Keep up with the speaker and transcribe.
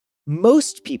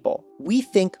Most people, we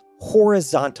think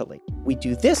horizontally. We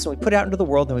do this and we put it out into the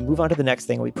world and we move on to the next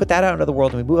thing. And we put that out into the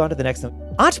world and we move on to the next thing.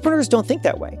 Entrepreneurs don't think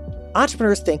that way.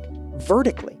 Entrepreneurs think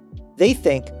vertically. They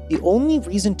think the only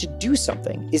reason to do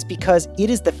something is because it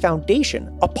is the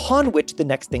foundation upon which the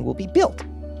next thing will be built.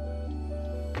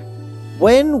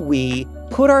 When we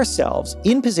put ourselves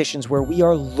in positions where we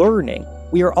are learning,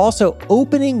 we are also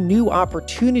opening new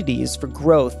opportunities for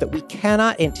growth that we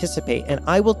cannot anticipate. And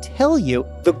I will tell you,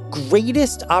 the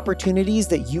greatest opportunities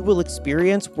that you will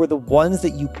experience were the ones that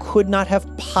you could not have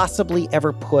possibly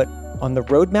ever put on the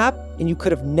roadmap, and you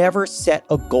could have never set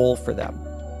a goal for them.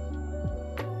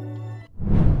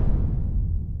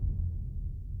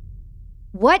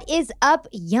 What is up,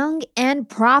 young and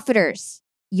profiters?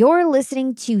 You're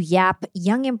listening to Yap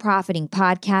Young and Profiting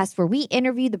podcast, where we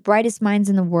interview the brightest minds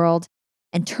in the world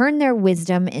and turn their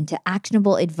wisdom into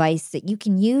actionable advice that you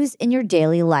can use in your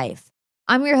daily life.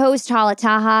 I'm your host, Hala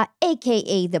Taha,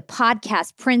 aka the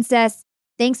Podcast Princess.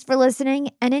 Thanks for listening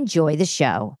and enjoy the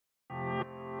show.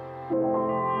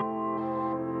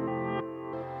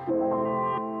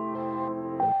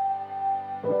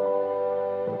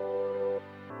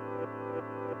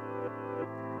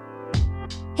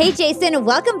 Hey, Jason,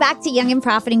 welcome back to Young and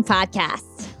Profiting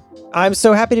Podcast. I'm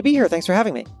so happy to be here. Thanks for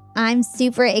having me. I'm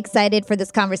super excited for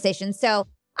this conversation. So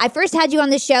I first had you on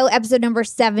the show, episode number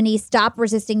 70, Stop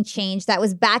Resisting Change. That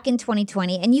was back in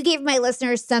 2020. And you gave my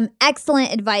listeners some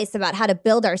excellent advice about how to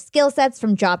build our skill sets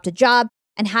from job to job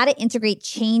and how to integrate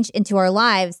change into our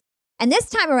lives. And this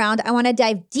time around, I want to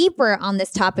dive deeper on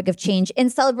this topic of change in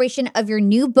celebration of your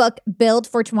new book, Build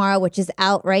for Tomorrow, which is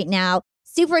out right now.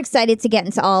 Super excited to get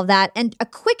into all of that. And a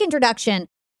quick introduction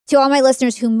to all my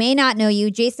listeners who may not know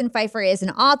you. Jason Feifer is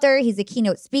an author. He's a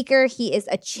keynote speaker. He is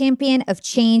a champion of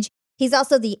change. He's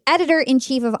also the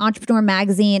editor-in-chief of Entrepreneur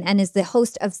Magazine and is the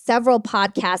host of several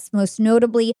podcasts, most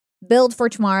notably Build for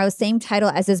Tomorrow, same title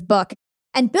as his book.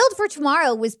 And Build for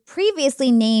Tomorrow was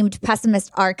previously named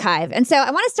Pessimist Archive. And so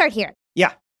I want to start here.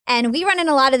 Yeah. And we run in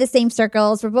a lot of the same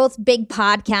circles. We're both big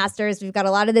podcasters. We've got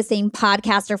a lot of the same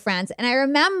podcaster friends. And I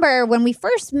remember when we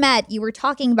first met, you were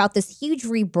talking about this huge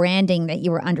rebranding that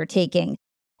you were undertaking.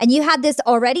 And you had this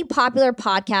already popular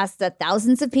podcast that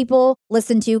thousands of people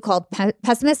listen to called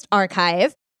Pessimist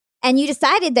Archive. And you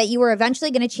decided that you were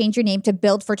eventually going to change your name to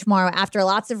Build for Tomorrow after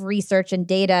lots of research and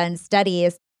data and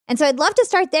studies. And so I'd love to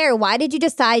start there. Why did you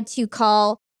decide to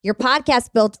call your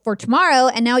podcast Build for Tomorrow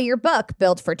and now your book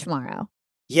Build for Tomorrow?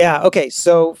 Yeah. Okay.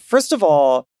 So first of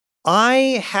all,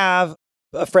 I have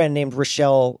a friend named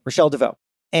Rochelle DeVoe,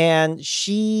 and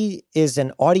she is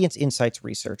an audience insights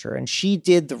researcher, and she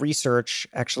did the research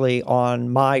actually on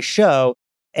my show,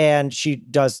 and she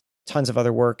does tons of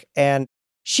other work. And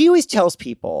she always tells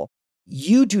people,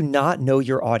 you do not know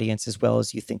your audience as well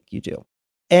as you think you do.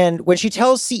 And when she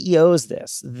tells CEOs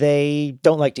this, they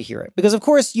don't like to hear it because, of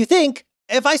course, you think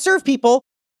if I serve people,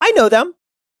 I know them.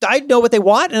 I know what they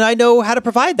want and I know how to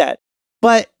provide that.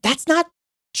 But that's not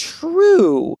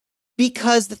true,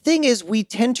 because the thing is, we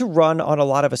tend to run on a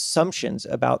lot of assumptions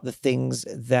about the things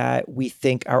that we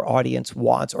think our audience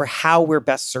wants or how we're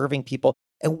best serving people.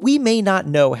 And we may not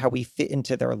know how we fit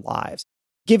into their lives.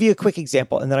 Give you a quick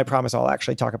example, and then I promise I'll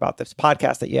actually talk about this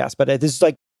podcast that you asked. But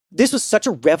this was such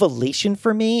a revelation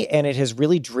for me, and it has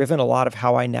really driven a lot of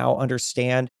how I now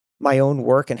understand my own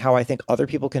work and how I think other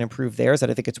people can improve theirs, that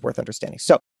I think it's worth understanding.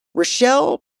 So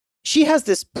Rochelle, she has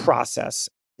this process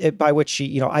by which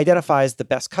she, identifies the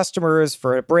best customers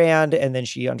for a brand. And then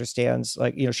she understands,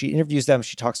 she interviews them,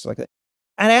 she talks to that.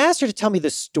 And I asked her to tell me the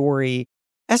story.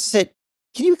 I said,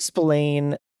 can you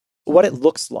explain what it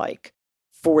looks like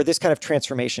for this kind of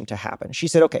transformation to happen? She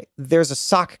said, okay, there's a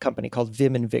sock company called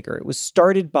Vim and Vigor. It was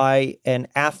started by an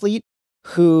athlete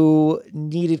who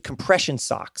needed compression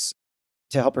socks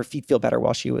to help her feet feel better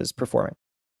while she was performing.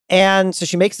 And so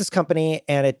she makes this company,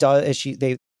 and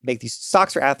they make these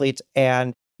socks for athletes,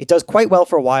 and it does quite well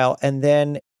for a while, and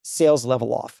then sales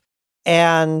level off.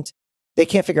 And they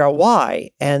can't figure out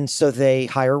why. And so they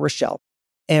hire Rochelle.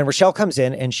 And Rochelle comes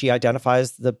in and she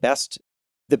identifies the best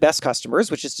customers,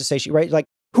 which is to say,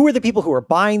 who are the people who are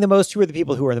buying the most? Who are the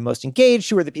people who are the most engaged?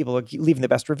 Who are the people who are leaving the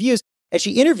best reviews? And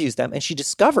she interviews them, and she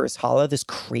discovers, Hala, this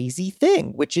crazy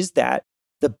thing, which is that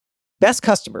the best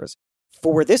customers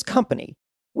for this company,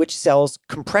 which sells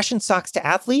compression socks to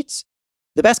athletes,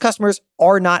 the best customers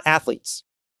are not athletes.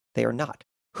 They are not.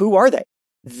 Who are they?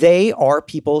 They are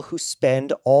people who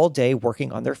spend all day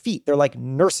working on their feet. They're like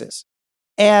nurses.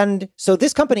 And so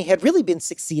this company had really been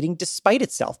succeeding despite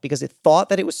itself because it thought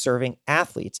that it was serving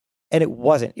athletes, and it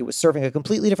wasn't. It was serving a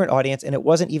completely different audience, and it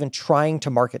wasn't even trying to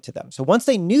market to them. So once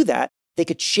they knew that, they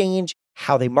could change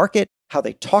how they market, how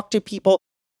they talk to people.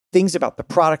 things about the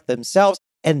product themselves.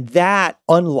 And that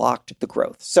unlocked the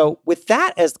growth. So with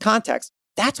that as context,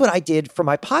 that's what I did for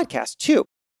my podcast too.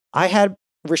 I had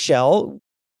Rochelle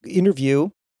interview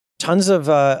tons of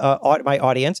my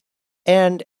audience.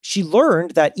 And she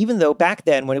learned that even though back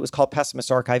then, when it was called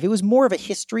Pessimist Archive, it was more of a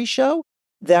history show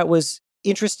that was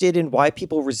interested in why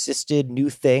people resisted new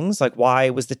things. Like,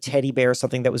 why was the teddy bear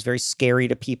something that was very scary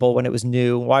to people when it was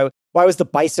new? Why was the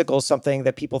bicycle something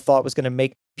that people thought was going to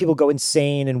make people go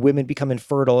insane and women become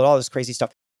infertile and all this crazy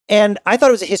stuff? And I thought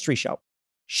it was a history show.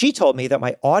 She told me that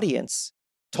my audience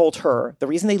told her the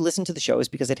reason they listened to the show is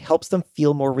because it helps them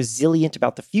feel more resilient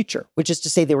about the future, which is to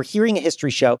say they were hearing a history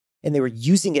show and they were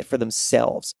using it for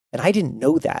themselves. And I didn't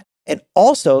know that. And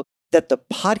also that the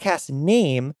podcast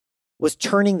name was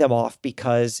turning them off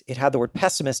because it had the word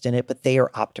pessimist in it, but they are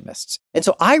optimists. And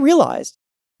so I realized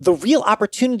the real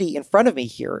opportunity in front of me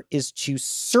here is to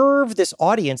serve this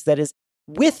audience that is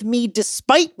with me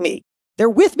despite me. They're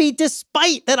with me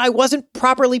despite that I wasn't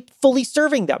properly fully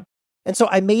serving them. And so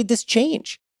I made this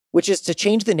change, which is to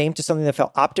change the name to something that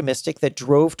felt optimistic, that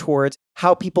drove towards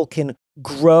how people can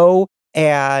grow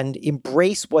and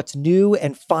embrace what's new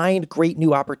and find great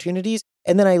new opportunities.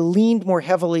 And then I leaned more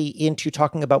heavily into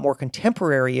talking about more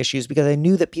contemporary issues because I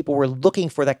knew that people were looking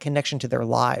for that connection to their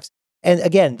lives. And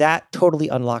again, that totally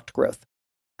unlocked growth.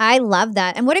 I love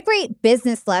that. And what a great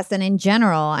business lesson in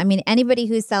general. I mean, anybody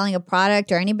who's selling a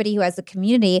product or anybody who has a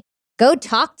community, go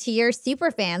talk to your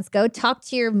super fans. Go talk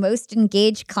to your most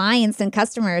engaged clients and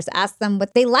customers. Ask them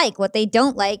what they like, what they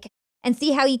don't like, and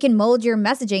see how you can mold your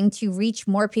messaging to reach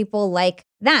more people like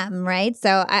them, right?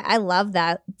 So I love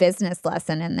that business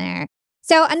lesson in there.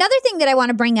 So another thing that I want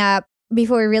to bring up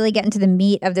before we really get into the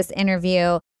meat of this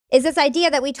interview is this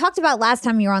idea that we talked about last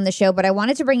time you were on the show, but I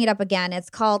wanted to bring it up again. It's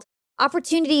called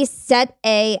opportunity set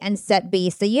A and set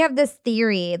B. So you have this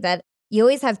theory that you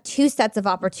always have two sets of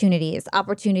opportunities,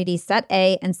 opportunity set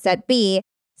A and set B.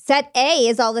 Set A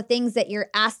is all the things that you're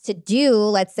asked to do,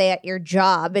 let's say at your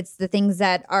job. It's the things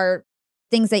that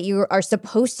you are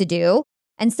supposed to do.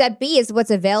 And set B is what's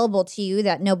available to you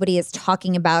that nobody is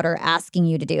talking about or asking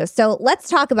you to do. So let's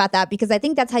talk about that because I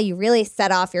think that's how you really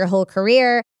set off your whole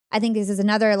career. I think this is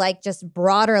another just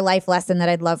broader life lesson that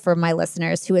I'd love for my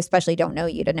listeners who especially don't know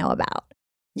you to know about.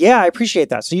 Yeah, I appreciate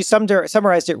that. So you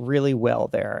summarized it really well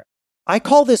there. I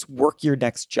call this work your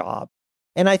next job.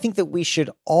 And I think that we should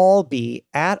all be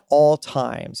at all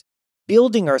times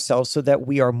building ourselves so that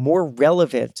we are more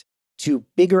relevant to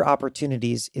bigger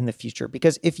opportunities in the future.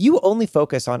 Because if you only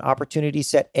focus on opportunity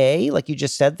set A, like you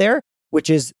just said there, which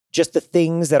is just the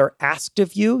things that are asked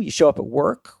of you, you show up at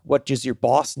work, what does your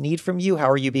boss need from you? How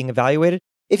are you being evaluated?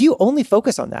 If you only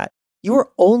focus on that, you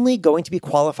are only going to be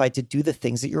qualified to do the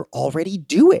things that you're already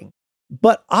doing.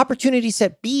 But opportunity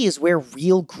set B is where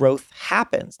real growth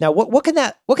happens. Now, what can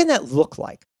that look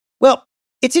like? Well,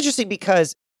 it's interesting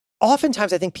because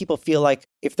oftentimes I think people feel like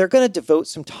if they're going to devote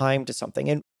some time to something,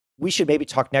 and we should maybe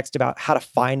talk next about how to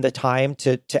find the time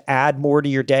to add more to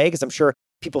your day, because I'm sure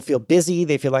people feel busy.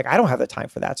 They feel like, I don't have the time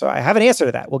for that. So I have an answer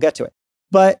to that. We'll get to it.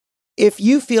 But if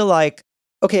you feel like,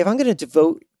 okay, if I'm going to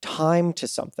devote time to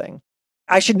something,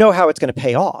 I should know how it's going to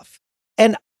pay off.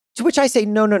 And to which I say,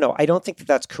 no. I don't think that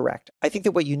that's correct. I think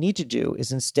that what you need to do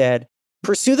is instead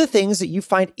pursue the things that you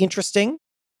find interesting,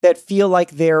 that feel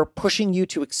like they're pushing you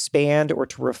to expand or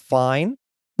to refine,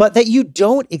 but that you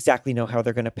don't exactly know how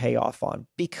they're going to pay off on.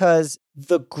 Because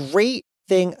the great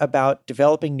thing about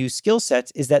developing new skill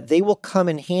sets is that they will come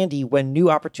in handy when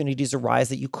new opportunities arise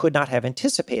that you could not have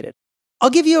anticipated.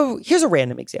 Here's a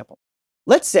random example.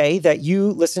 Let's say that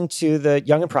you listen to the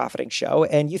Young and Profiting show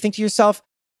and you think to yourself,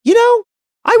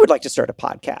 I would like to start a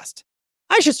podcast.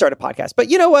 I should start a podcast. But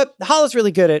you know what? Hala's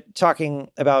really good at talking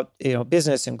about,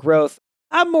 business and growth.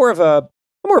 I'm more of a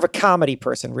comedy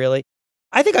person, really.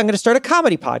 I think I'm going to start a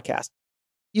comedy podcast.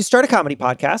 You start a comedy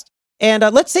podcast, and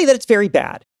let's say that it's very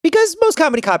bad, because most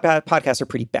comedy podcasts are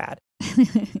pretty bad.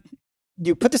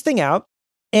 You put this thing out,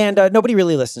 and nobody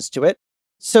really listens to it.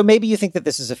 So maybe you think that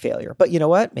this is a failure. But you know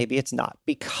what? Maybe it's not.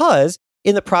 Because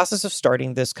in the process of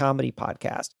starting this comedy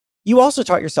podcast, you also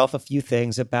taught yourself a few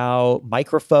things about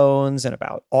microphones and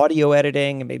about audio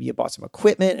editing, and maybe you bought some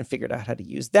equipment and figured out how to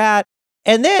use that.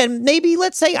 And then maybe,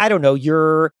 let's say, I don't know,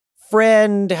 your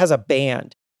friend has a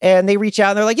band and they reach out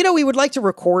and they're like, we would like to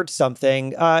record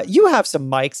something. You have some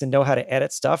mics and know how to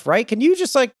edit stuff, right? Can you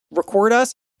just record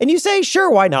us? And you say, sure,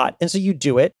 why not? And so you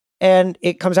do it and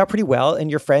it comes out pretty well. And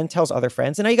your friend tells other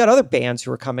friends. And now you got other bands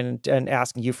who are coming and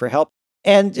asking you for help.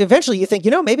 And eventually you think,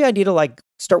 maybe I need to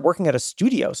start working at a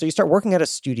studio. So you start working at a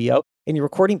studio and you're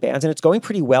recording bands and it's going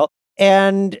pretty well.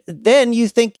 And then you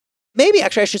think, maybe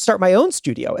actually I should start my own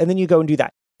studio. And then you go and do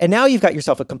that. And now you've got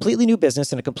yourself a completely new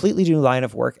business and a completely new line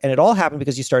of work. And it all happened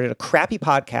because you started a crappy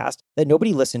podcast that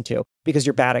nobody listened to because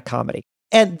you're bad at comedy.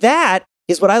 And that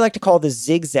is what I like to call the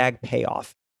zigzag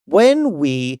payoff. When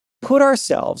we put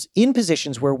ourselves in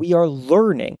positions where we are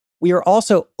learning, we are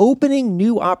also opening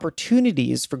new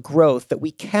opportunities for growth that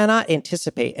we cannot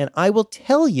anticipate. And I will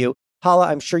tell you, Hala,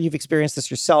 I'm sure you've experienced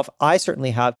this yourself. I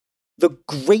certainly have. The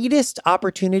greatest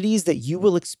opportunities that you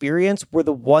will experience were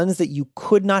the ones that you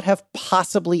could not have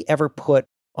possibly ever put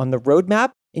on the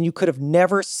roadmap, and you could have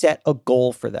never set a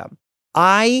goal for them.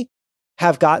 I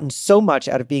have gotten so much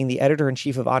out of being the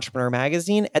editor-in-chief of Entrepreneur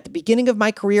Magazine. At the beginning of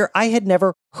my career, I had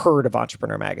never heard of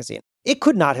Entrepreneur Magazine. It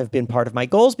could not have been part of my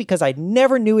goals because I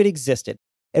never knew it existed.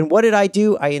 And what did I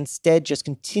do? I instead just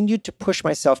continued to push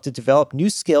myself to develop new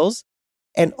skills.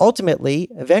 And ultimately,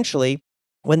 eventually,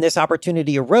 when this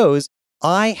opportunity arose,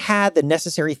 I had the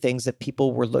necessary things that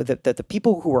that the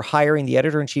people who were hiring the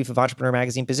editor-in-chief of Entrepreneur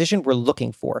Magazine position were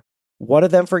looking for. One of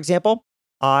them, for example,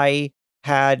 I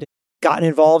had gotten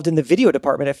involved in the video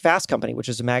department at Fast Company, which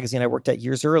is a magazine I worked at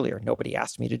years earlier. Nobody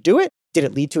asked me to do it. Did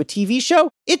it lead to a TV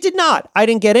show? It did not. I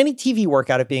didn't get any TV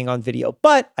work out of being on video,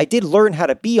 but I did learn how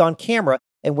to be on camera.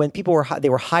 And when people were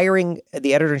hiring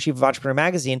the editor-in-chief of Entrepreneur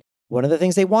Magazine, one of the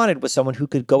things they wanted was someone who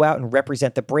could go out and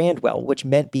represent the brand well, which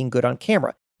meant being good on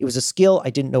camera. It was a skill.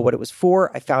 I didn't know what it was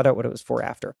for. I found out what it was for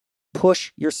after.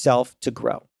 Push yourself to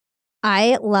grow.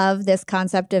 I love this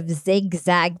concept of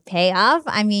zigzag payoff.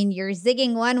 I mean, you're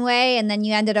zigging one way and then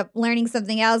you ended up learning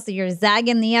something else. So you're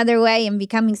zagging the other way and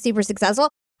becoming super successful.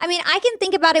 I mean, I can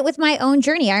think about it with my own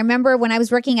journey. I remember when I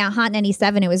was working at Hot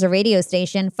 97, it was a radio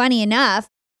station. Funny enough,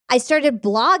 I started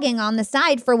blogging on the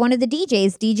side for one of the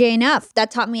DJs, DJ Enough.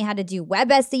 That taught me how to do web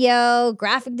SEO,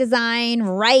 graphic design,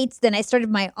 writes. Then I started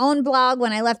my own blog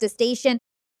when I left the station.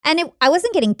 And I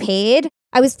wasn't getting paid.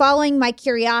 I was following my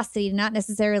curiosity, not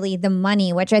necessarily the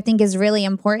money, which I think is really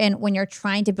important when you're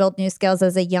trying to build new skills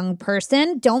as a young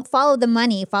person. Don't follow the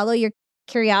money. Follow your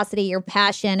curiosity, your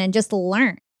passion, and just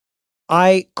learn.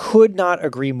 I could not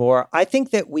agree more. I think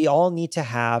that we all need to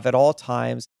have at all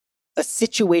times a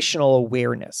situational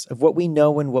awareness of what we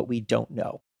know and what we don't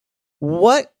know.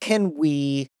 What can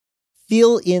we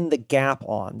fill in the gap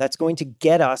on that's going to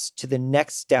get us to the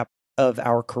next step of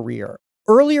our career?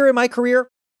 Earlier in my career,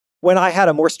 when I had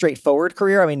a more straightforward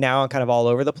career, I mean, now I'm kind of all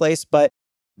over the place, but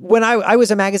when I was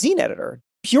a magazine editor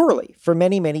purely for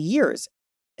many, many years,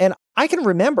 and I can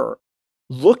remember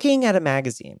looking at a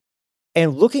magazine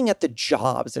and looking at the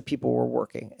jobs that people were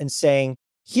working and saying,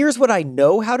 here's what I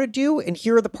know how to do, and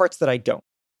here are the parts that I don't.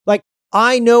 Like,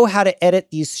 I know how to edit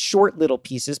these short little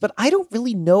pieces, but I don't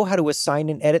really know how to assign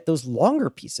and edit those longer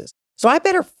pieces. So I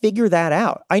better figure that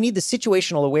out. I need the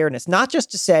situational awareness, not just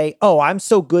to say, oh, I'm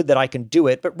so good that I can do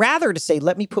it, but rather to say,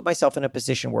 let me put myself in a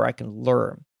position where I can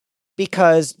learn.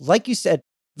 Because like you said,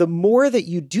 the more that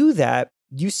you do that,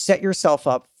 you set yourself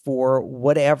up for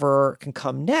whatever can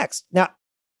come next. Now,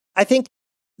 I think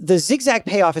the zigzag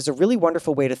payoff is a really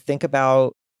wonderful way to think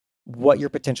about what your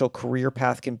potential career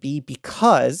path can be,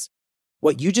 because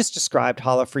what you just described,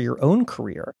 Hala, for your own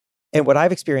career and what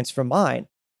I've experienced from mine,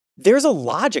 there's a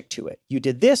logic to it. You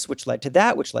did this, which led to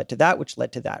that, which led to that, which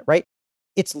led to that, right?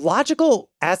 It's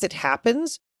logical as it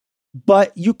happens,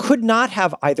 but you could not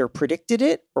have either predicted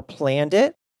it or planned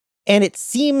it. And it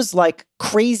seems like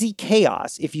crazy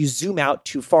chaos if you zoom out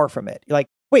too far from it. You're like,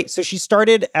 wait, so she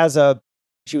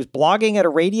was blogging at a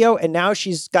radio and now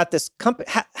she's got this company.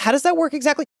 How does that work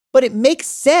exactly? But it makes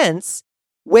sense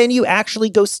when you actually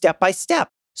go step by step.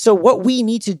 So what we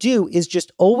need to do is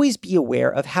just always be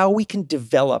aware of how we can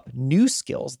develop new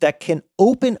skills that can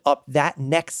open up that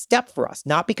next step for us.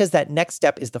 Not because that next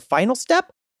step is the final step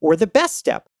or the best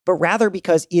step, but rather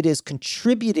because it is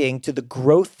contributing to the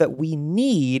growth that we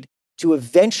need to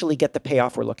eventually get the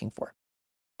payoff we're looking for.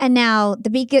 And now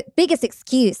the biggest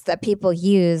excuse that people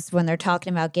use when they're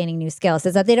talking about gaining new skills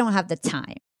is that they don't have the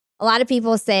time. A lot of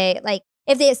people say, like,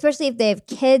 especially if they have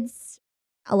kids,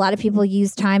 a lot of people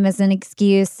use time as an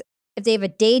excuse. If they have a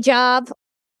day job,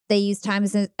 they use time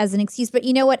as an excuse. But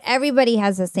you know what? Everybody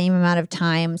has the same amount of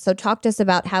time. So talk to us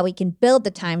about how we can build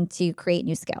the time to create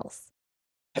new skills.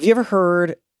 Have you ever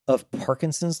heard of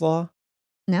Parkinson's law?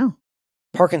 No.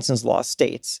 Parkinson's law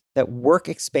states that work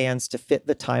expands to fit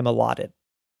the time allotted.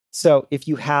 So if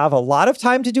you have a lot of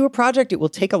time to do a project, it will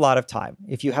take a lot of time.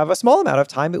 If you have a small amount of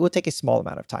time, it will take a small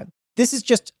amount of time. This is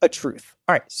just a truth.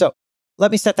 All right, so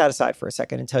let me set that aside for a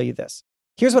second and tell you this.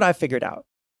 Here's what I've figured out.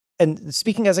 And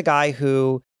speaking as a guy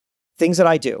who, things that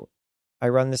I do, I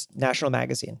run this national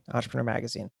magazine, Entrepreneur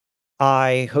Magazine.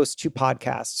 I host 2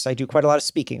 podcasts. I do quite a lot of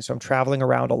speaking, so I'm traveling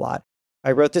around a lot.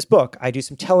 I wrote this book. I do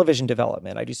some television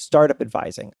development. I do startup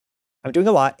advising. I'm doing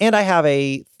a lot. And I have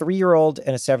a 3-year-old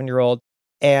and a 7-year-old.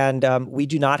 And we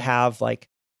do not have like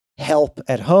help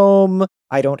at home.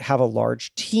 I don't have a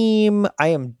large team. I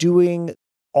am doing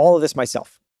all of this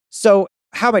myself. So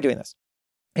how am I doing this?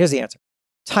 Here's the answer.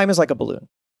 Time is like a balloon.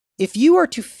 If you are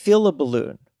to fill a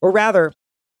balloon, or rather,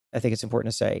 I think it's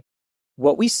important to say,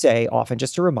 what we say often,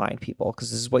 just to remind people,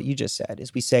 because this is what you just said,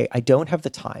 is we say, I don't have the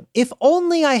time. If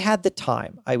only I had the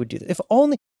time, I would do that. If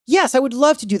only, yes, I would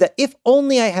love to do that. If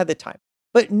only I had the time.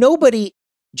 But nobody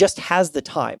just has the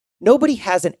time. Nobody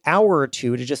has an hour or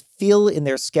two to just fill in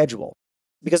their schedule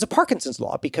because of Parkinson's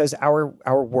law, because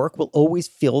our work will always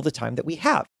fill the time that we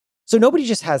have. So nobody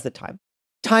just has the time.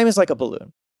 Time is like a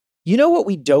balloon. You know what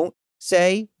we don't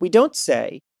say? We don't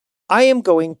say, I am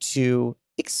going to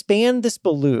expand this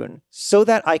balloon so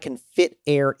that I can fit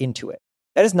air into it.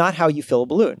 That is not how you fill a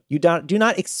balloon. You do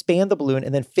not expand the balloon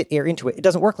and then fit air into it. It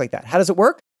doesn't work like that. How does it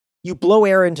work? You blow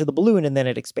air into the balloon and then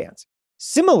it expands.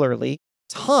 Similarly,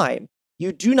 time.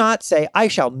 You do not say, I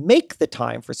shall make the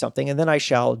time for something and then I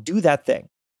shall do that thing.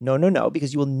 No,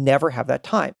 because you will never have that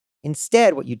time.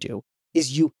 Instead, what you do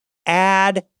is you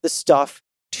add the stuff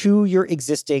to your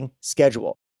existing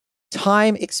schedule.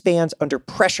 Time expands under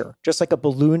pressure, just like a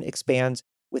balloon expands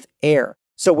with air.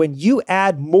 So when you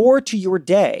add more to your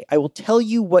day, I will tell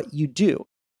you what you do.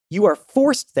 You are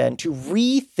forced then to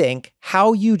rethink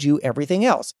how you do everything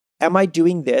else. Am I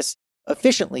doing this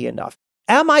efficiently enough?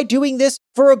 Am I doing this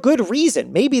for a good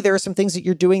reason? Maybe there are some things that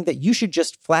you're doing that you should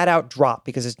just flat out drop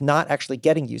because it's not actually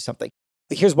getting you something.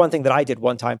 Here's one thing that I did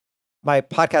one time. My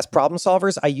podcast Problem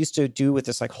Solvers, I used to do with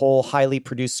this like whole highly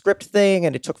produced script thing,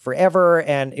 and it took forever.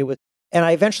 And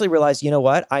I eventually realized, you know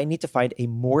what? I need to find a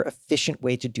more efficient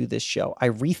way to do this show. I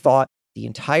rethought the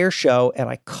entire show and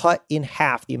I cut in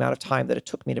half the amount of time that it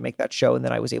took me to make that show. And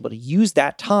then I was able to use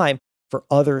that time for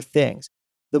other things.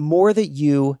 The more that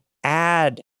you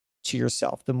add to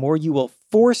yourself, the more you will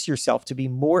force yourself to be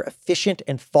more efficient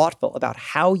and thoughtful about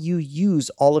how you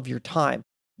use all of your time.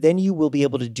 Then you will be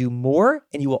able to do more,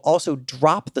 and you will also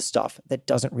drop the stuff that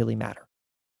doesn't really matter.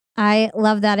 I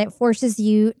love that. It forces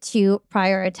you to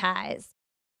prioritize.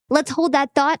 Let's hold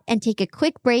that thought and take a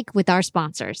quick break with our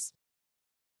sponsors.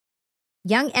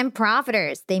 Young and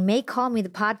Profiters, they may call me the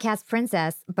podcast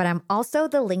princess, but I'm also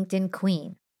the LinkedIn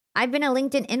queen. I've been a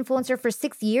LinkedIn influencer for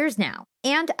 6 years now,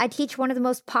 and I teach one of the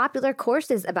most popular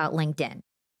courses about LinkedIn.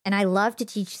 And I love to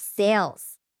teach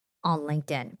sales on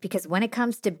LinkedIn because when it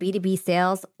comes to B2B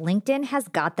sales, LinkedIn has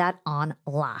got that on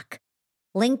lock.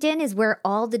 LinkedIn is where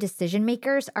all the decision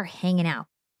makers are hanging out.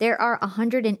 There are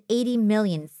 180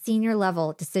 million senior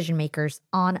level decision makers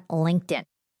on LinkedIn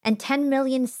and 10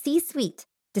 million C-suite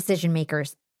decision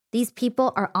makers. These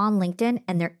people are on LinkedIn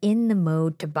and they're in the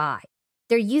mode to buy.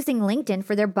 They're using LinkedIn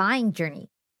for their buying journey,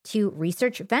 to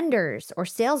research vendors or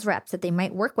sales reps that they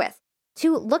might work with,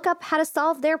 to look up how to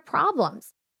solve their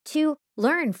problems, to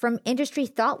learn from industry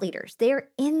thought leaders. They are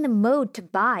in the mode to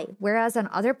buy, whereas on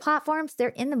other platforms, they're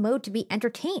in the mode to be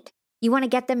entertained. You want to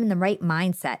get them in the right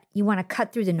mindset. You want to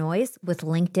cut through the noise with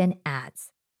LinkedIn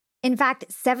ads. In fact,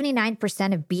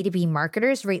 79% of B2B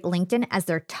marketers rate LinkedIn as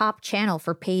their top channel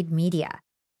for paid media.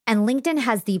 And LinkedIn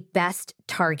has the best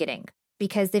targeting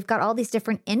because they've got all these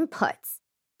different inputs.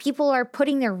 People are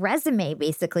putting their resume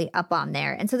basically up on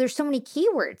there. And so there's so many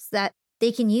keywords that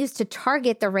they can use to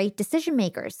target the right decision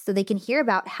makers so they can hear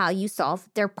about how you solve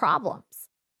their problems.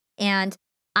 And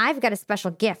I've got a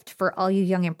special gift for all you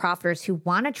young and profiters who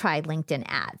want to try LinkedIn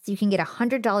ads. You can get a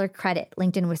 $100 credit.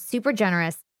 LinkedIn was super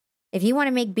generous. If you want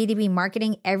to make B2B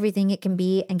marketing everything it can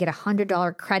be and get a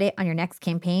 $100 credit on your next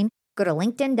campaign, go to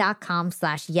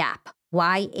linkedin.com/yap,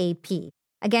 YAP.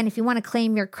 Again, if you want to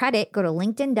claim your credit, go to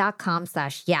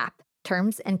linkedin.com/yap.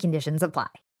 Terms and conditions apply.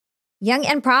 Young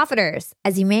and Profiters,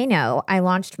 as you may know, I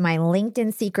launched my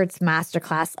LinkedIn Secrets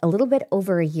Masterclass a little bit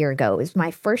over a year ago. It was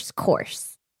my first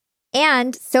course.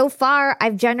 And so far,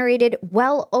 I've generated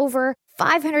well over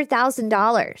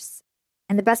 $500,000.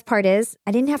 And the best part is,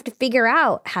 I didn't have to figure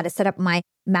out how to set up my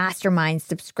mastermind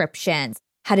subscriptions,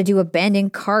 how to do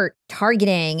abandoned cart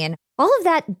targeting, and all of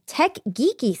that tech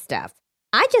geeky stuff.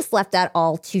 I just left that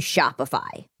all to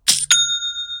Shopify.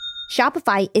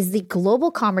 Shopify is the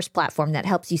global commerce platform that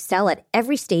helps you sell at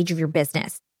every stage of your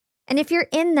business. And if you're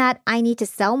in that I need to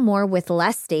sell more with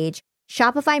less stage,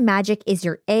 Shopify Magic is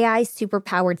your AI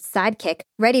superpowered sidekick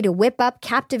ready to whip up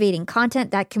captivating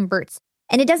content that converts.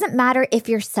 And it doesn't matter if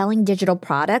you're selling digital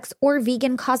products or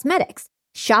vegan cosmetics.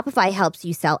 Shopify helps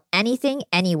you sell anything,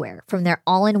 anywhere, from their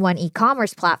all-in-one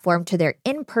e-commerce platform to their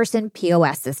in-person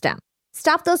POS system.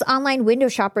 Stop those online window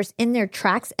shoppers in their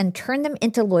tracks and turn them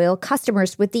into loyal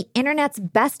customers with the internet's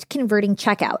best converting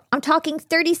checkout. I'm talking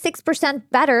 36%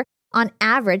 better on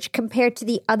average compared to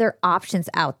the other options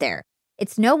out there.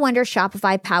 It's no wonder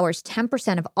Shopify powers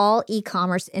 10% of all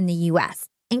e-commerce in the US,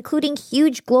 including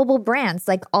huge global brands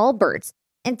like Allbirds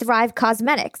and Thrive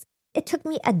Cosmetics. It took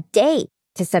me a day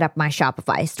to set up my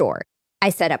Shopify store. I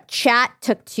set up chat,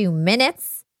 took 2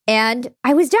 minutes, and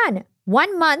I was done.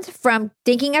 1 month from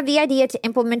thinking of the idea to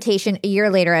implementation, a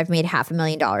year later, I've made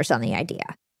 $500,000 on the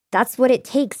idea. That's what it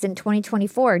takes in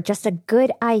 2024, just a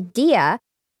good idea,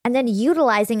 and then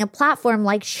utilizing a platform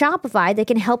like Shopify that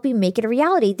can help you make it a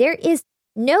reality. There is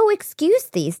no excuse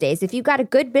these days. If you've got a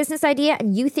good business idea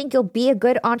and you think you'll be a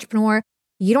good entrepreneur,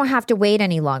 you don't have to wait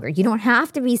any longer. You don't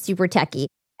have to be super techie,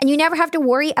 and you never have to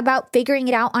worry about figuring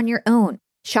it out on your own.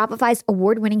 Shopify's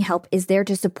award-winning help is there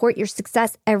to support your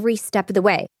success every step of the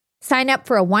way. Sign up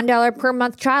for a $1 per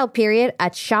month trial period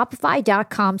at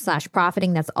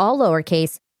shopify.com/profiting. That's all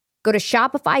lowercase. Go to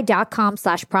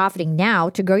shopify.com/profiting now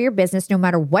to grow your business no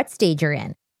matter what stage you're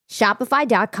in.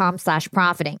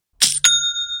 Shopify.com/profiting.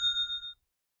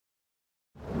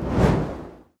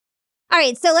 All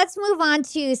right, so let's move on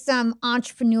to some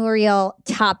entrepreneurial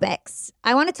topics.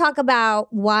 I want to talk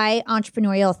about why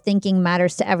entrepreneurial thinking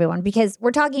matters to everyone, because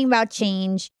we're talking about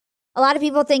change. A lot of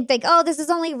people think like, oh, this is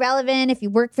only relevant if you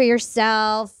work for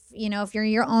yourself, if you're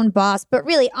your own boss. But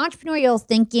really, entrepreneurial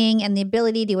thinking and the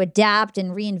ability to adapt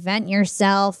and reinvent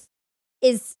yourself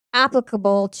is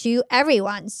applicable to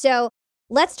everyone. So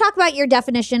let's talk about your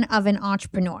definition of an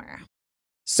entrepreneur.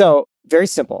 So very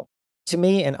simple. To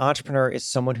me, an entrepreneur is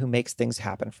someone who makes things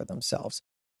happen for themselves.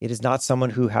 It is not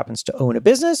someone who happens to own a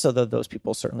business, although those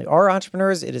people certainly are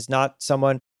entrepreneurs. It is not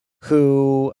someone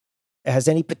who has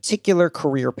any particular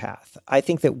career path. I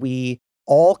think that we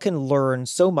all can learn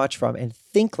so much from and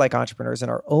think like entrepreneurs in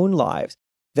our own lives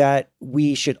that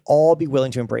we should all be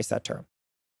willing to embrace that term.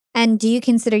 And do you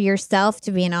consider yourself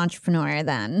to be an entrepreneur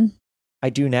then?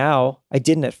 I do now. I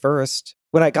didn't at first.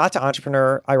 When I got to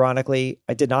entrepreneur, ironically,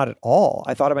 I did not at all.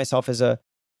 I thought of myself as a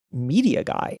media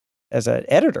guy, as an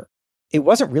editor. It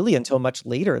wasn't really until much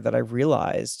later that I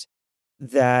realized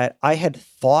that I had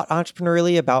thought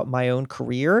entrepreneurially about my own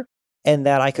career and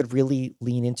that I could really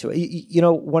lean into it.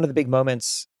 One of the big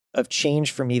moments of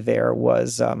change for me there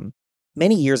was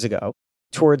many years ago,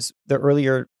 towards the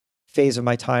earlier phase of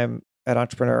my time at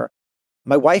Entrepreneur.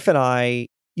 My wife and I,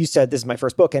 you said this is my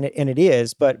first book, and it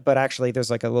is, but actually there's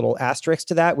like a little asterisk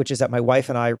to that, which is that my wife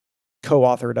and I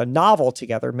co-authored a novel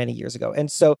together many years ago.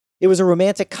 And so it was a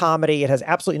romantic comedy. It has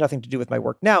absolutely nothing to do with my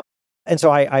work now. And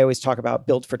so I always talk about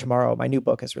Build for Tomorrow. My new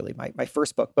book is really my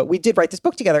first book, but we did write this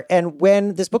book together. And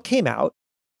when this book came out,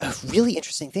 a really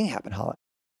interesting thing happened, Hala.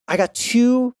 I got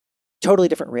 2 totally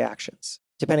different reactions,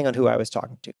 depending on who I was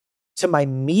talking to. To my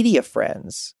media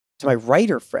friends, to my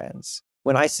writer friends,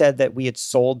 when I said that we had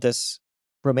sold this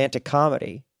romantic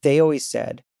comedy, they always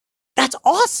said, "That's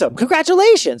awesome.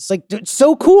 Congratulations. Like, it's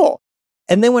so cool."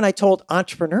 And then when I told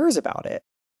entrepreneurs about it,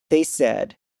 they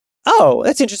said, "Oh,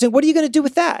 that's interesting. What are you going to do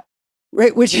with that?"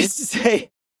 Right? Which is to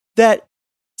say that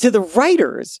to the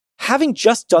writers, having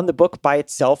just done the book by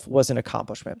itself was an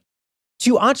accomplishment.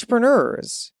 To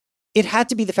entrepreneurs, it had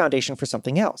to be the foundation for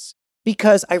something else,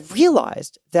 because I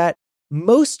realized that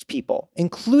most people,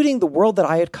 including the world that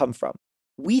I had come from,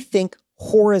 we think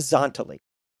horizontally.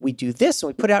 We do this and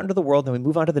we put it out into the world and we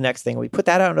move on to the next thing. And we put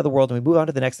that out into the world and we move on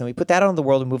to the next thing. We put that out into the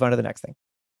world and move on to the next thing.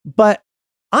 But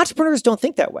entrepreneurs don't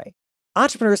think that way.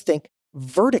 Entrepreneurs think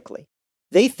vertically.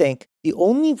 They think the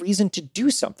only reason to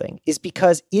do something is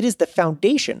because it is the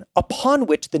foundation upon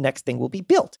which the next thing will be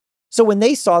built. So when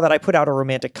they saw that I put out a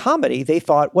romantic comedy, they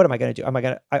thought, what am I going to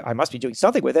do? I must be doing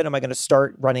something with it. Am I going to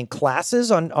start running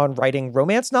classes on writing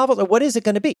romance novels? Or what is it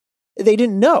going to be? They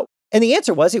didn't know. And the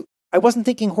answer was, I wasn't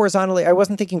thinking horizontally. I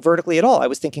wasn't thinking vertically at all. I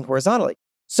was thinking horizontally.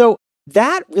 So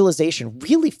that realization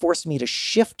really forced me to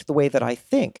shift the way that I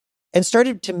think and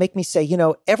started to make me say,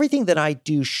 everything that I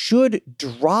do should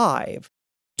drive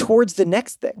towards the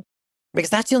next thing, because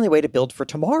that's the only way to build for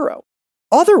tomorrow.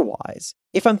 Otherwise,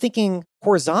 if I'm thinking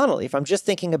horizontally, if I'm just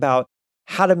thinking about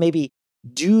how to maybe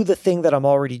do the thing that I'm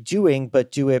already doing,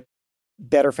 but do it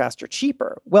better, faster,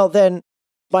 cheaper, well, then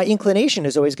my inclination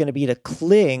is always going to be to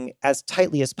cling as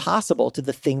tightly as possible to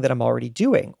the thing that I'm already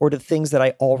doing, or to things that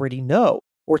I already know,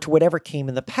 or to whatever came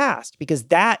in the past, because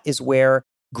that is where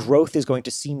growth is going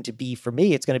to seem to be for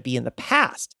me. It's going to be in the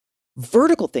past.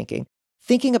 Vertical thinking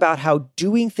about how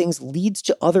doing things leads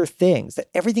to other things, that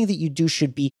everything that you do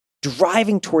should be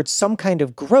driving towards some kind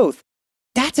of growth,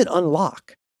 that's an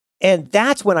unlock. And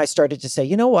that's when I started to say,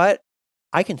 you know what?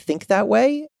 I can think that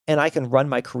way and I can run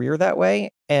my career that way,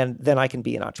 and then I can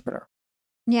be an entrepreneur.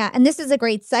 Yeah. And this is a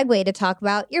great segue to talk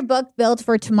about your book, Build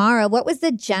for Tomorrow. What was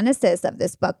the genesis of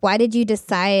this book? Why did you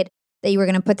decide that you were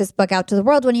going to put this book out to the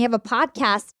world when you have a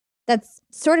podcast that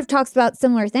sort of talks about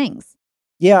similar things?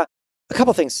 Yeah, a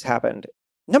couple things happened.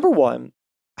 Number one,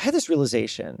 I had this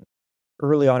realization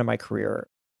early on in my career,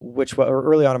 or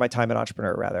early on in my time as an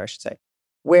entrepreneur, rather, I should say,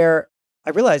 where I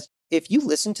realized if you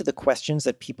listen to the questions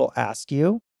that people ask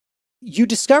you, you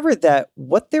discover that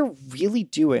what they're really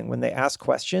doing when they ask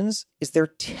questions is they're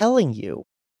telling you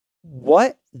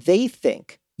what they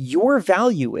think your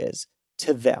value is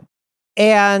to them.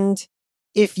 And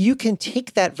if you can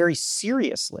take that very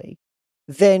seriously,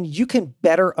 then you can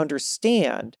better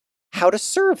understand how to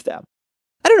serve them.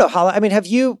 I don't know, Hala. I mean, have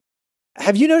you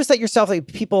noticed that yourself? Like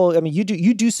people, I mean, you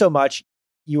do so much.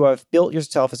 You have built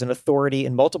yourself as an authority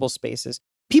in multiple spaces.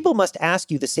 People must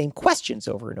ask you the same questions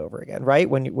over and over again, right?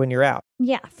 When you're out.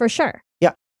 Yeah, for sure.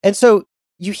 Yeah. And so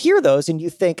you hear those and you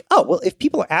think, oh, well, if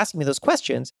people are asking me those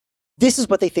questions, this is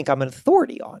what they think I'm an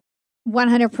authority on.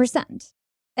 100%.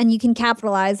 And you can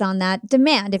capitalize on that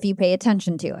demand if you pay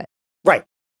attention to it. Right.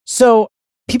 So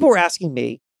people were asking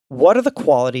me, what are the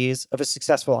qualities of a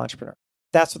successful entrepreneur?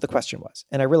 That's what the question was.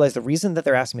 And I realized the reason that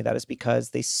they're asking me that is because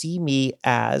they see me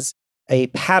as a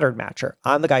pattern matcher.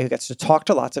 I'm the guy who gets to talk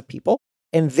to lots of people.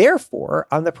 And therefore,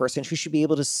 I'm the person who should be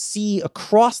able to see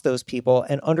across those people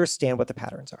and understand what the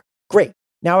patterns are. Great.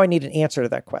 Now I need an answer to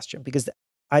that question because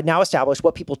I now established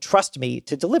what people trust me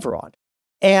to deliver on.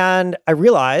 And I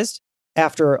realized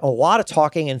after a lot of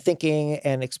talking and thinking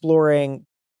and exploring,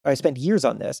 I spent years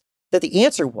on this, that the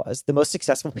answer was the most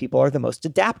successful people are the most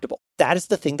adaptable. That is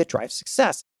the thing that drives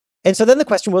success. And so then the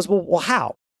question was, well,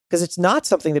 how? Because it's not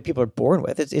something that people are born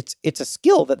with. It's a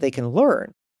skill that they can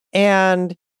learn.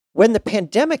 And when the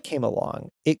pandemic came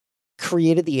along, it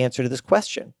created the answer to this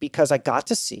question because I got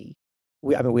to see,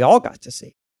 we all got to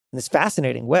see in this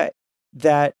fascinating way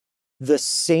that the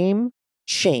same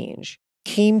change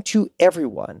came to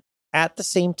everyone at the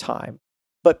same time,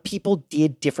 but people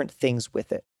did different things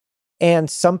with it. And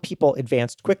some people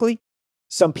advanced quickly,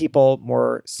 some people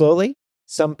more slowly,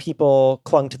 some people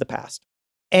clung to the past.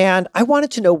 And I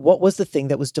wanted to know what was the thing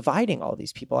that was dividing all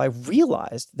these people. I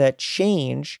realized that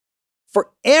change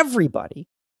for everybody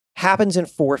happens in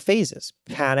 4 phases.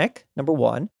 Panic, number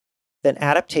 1, then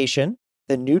adaptation,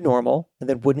 then new normal, and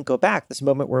then wouldn't go back. This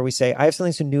moment where we say, I have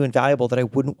something so new and valuable that I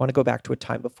wouldn't want to go back to a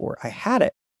time before I had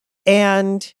it.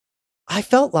 And I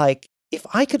felt like if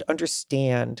I could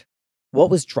understand what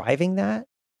was driving that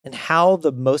and how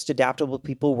the most adaptable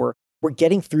people were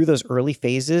getting through those early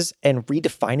phases and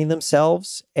redefining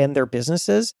themselves and their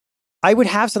businesses, I would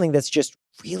have something that's just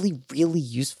really, really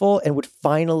useful and would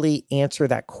finally answer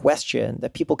that question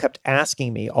that people kept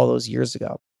asking me all those years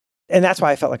ago. And that's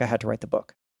why I felt like I had to write the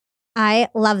book. I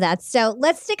love that. So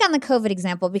let's stick on the COVID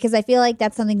example because I feel like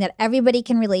that's something that everybody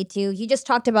can relate to. You just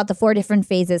talked about the 4 different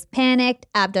phases: panicked,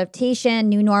 adaptation,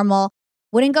 new normal,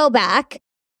 wouldn't go back.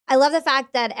 I love the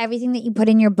fact that everything that you put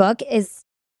in your book is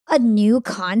a new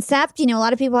concept. You know, a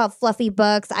lot of people have fluffy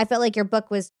books. I felt like your book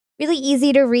was really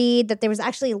easy to read, that there was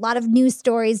actually a lot of new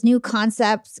stories, new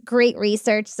concepts, great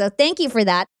research. So thank you for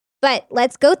that. But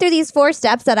let's go through these 4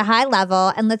 steps at a high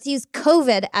level and let's use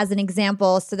COVID as an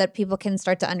example so that people can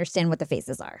start to understand what the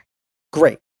phases are.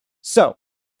 Great. So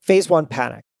phase 1,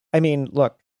 panic. I mean,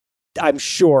 look, I'm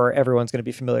sure everyone's going to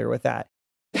be familiar with that.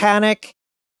 Panic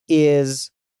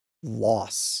is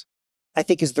loss, I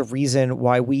think, is the reason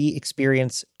why we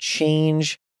experience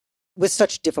change with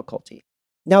such difficulty.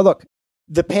 Now, look,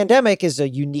 the pandemic is a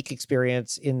unique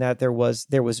experience in that there was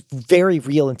very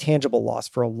real and tangible loss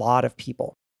for a lot of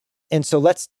people. And so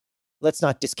let's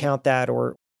not discount that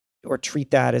or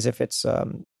treat that as if it's a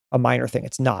minor thing.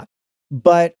 It's not.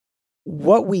 But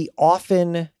what we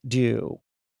often do,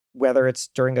 whether it's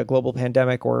during a global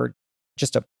pandemic or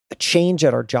just a change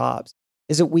at our jobs,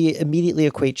 is that we immediately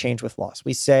equate change with loss.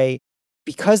 We say,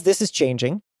 because this is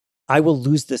changing, I will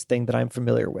lose this thing that I'm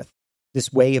familiar with,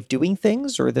 this way of doing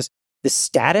things, or this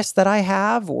status that I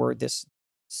have, or this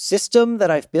system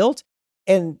that I've built.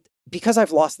 And because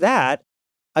I've lost that,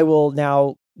 I will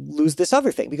now lose this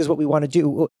other thing, because what we want to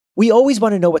do, we always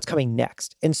want to know what's coming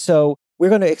next. And so we're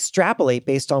going to extrapolate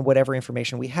based on whatever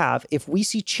information we have. If we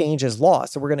see change as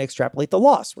loss, so we're going to extrapolate the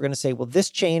loss. We're going to say, well, this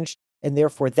changed, and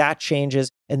therefore that changes,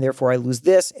 and therefore I lose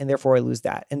this, and therefore I lose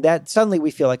that. And that suddenly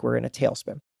we feel like we're in a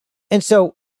tailspin. And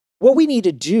so what we need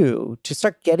to do to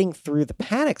start getting through the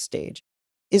panic stage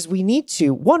is we need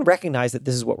to, 1, recognize that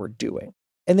this is what we're doing.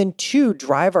 And then 2,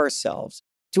 drive ourselves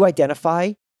to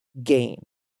identify gain.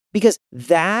 Because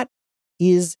that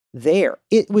is there.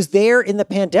 It was there in the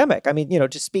pandemic. I mean,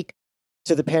 to speak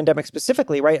to the pandemic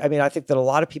specifically, right? I mean, I think that a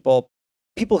lot of people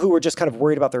who were just kind of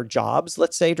worried about their jobs,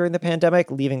 let's say during the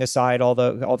pandemic, leaving aside all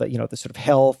the the sort of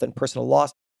health and personal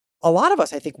loss, a lot of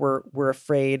us, I think we're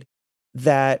afraid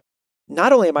that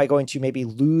not only am I going to maybe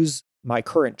lose my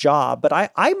current job, but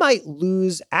I might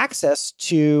lose access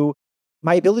to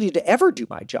my ability to ever do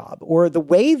my job or the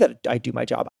way that I do my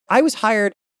job. I was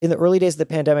hired in the early days of the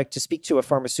pandemic to speak to a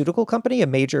pharmaceutical company, a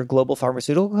major global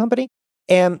pharmaceutical company.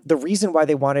 And the reason why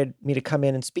they wanted me to come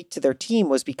in and speak to their team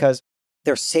was because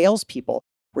their salespeople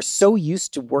were so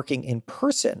used to working in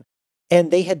person,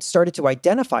 and they had started to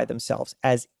identify themselves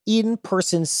as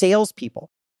in-person salespeople.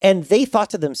 And they thought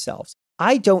to themselves,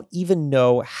 I don't even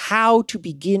know how to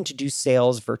begin to do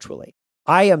sales virtually.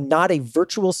 I am not a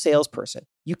virtual salesperson.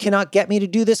 You cannot get me to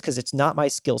do this because it's not my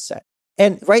skill set.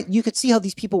 And right, you could see how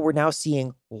these people were now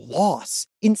seeing loss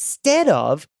instead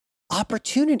of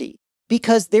opportunity,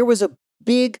 because there was a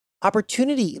big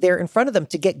opportunity there in front of them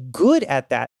to get good at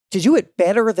that, to do it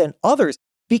better than others.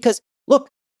 Because look,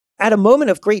 at a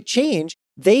moment of great change,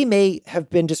 they may have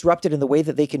been disrupted in the way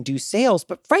that they can do sales,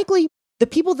 but frankly, the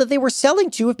people that they were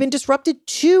selling to have been disrupted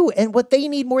too. And what they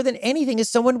need more than anything is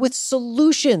someone with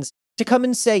solutions to come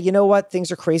and say, you know what,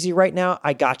 things are crazy right now.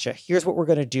 I gotcha. Here's what we're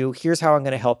going to do. Here's how I'm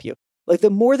going to help you. Like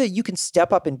the more that you can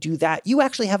step up and do that, you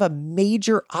actually have a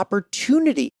major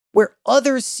opportunity where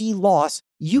others see loss.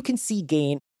 You can see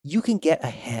gain. You can get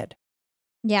ahead.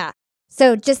 Yeah.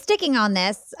 So just sticking on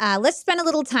this, let's spend a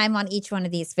little time on each one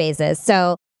of these phases.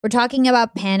 So we're talking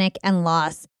about panic and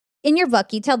loss. In your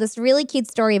book, you tell this really cute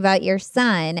story about your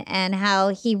son and how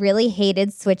he really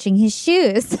hated switching his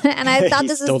shoes. And I thought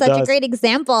this was such a great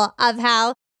example of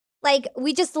how, like,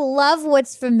 we just love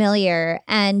what's familiar,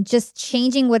 and just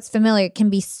changing what's familiar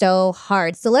can be so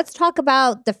hard. So let's talk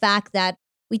about the fact that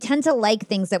we tend to like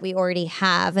things that we already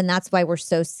have, and that's why we're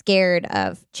so scared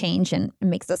of change, and it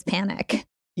makes us panic.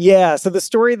 Yeah. So the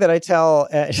story that I tell,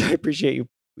 I appreciate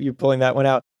you pulling that one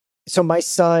out. So my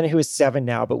son, who is 7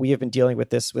 now, but we have been dealing with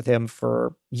this with him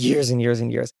for years and years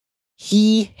and years.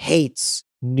 He hates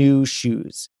new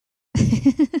shoes.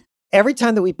 Every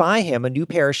time that we buy him a new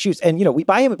pair of shoes, and, we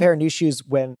buy him a pair of new shoes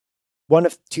when one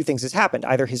of two things has happened.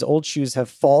 Either his old shoes have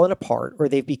fallen apart or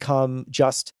they've become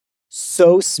just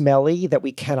so smelly that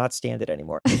we cannot stand it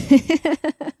anymore.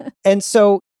 And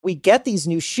so we get these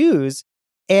new shoes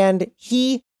and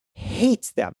he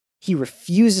hates them. He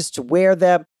refuses to wear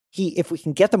them. If we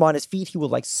can get them on his feet, he will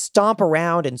like stomp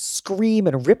around and scream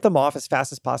and rip them off as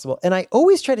fast as possible. And I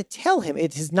always try to tell him,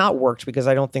 it has not worked because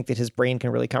I don't think that his brain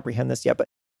can really comprehend this yet, but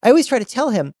I always try to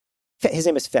tell him, his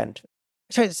name is Fen.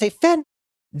 I try to say, Fen,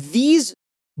 these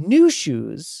new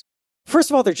shoes, first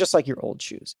of all, they're just like your old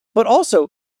shoes, but also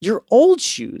your old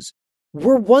shoes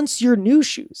were once your new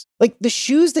shoes. Like the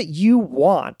shoes that you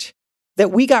want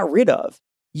that we got rid of,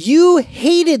 you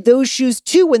hated those shoes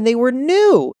too when they were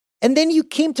new. And then you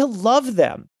came to love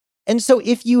them. And so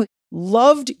if you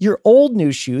loved your old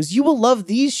new shoes, you will love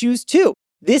these shoes too.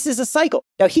 This is a cycle.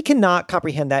 Now, he cannot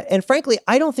comprehend that. And frankly,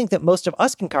 I don't think that most of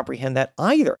us can comprehend that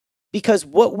either, because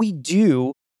what we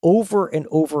do over and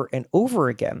over and over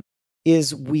again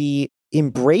is we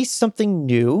embrace something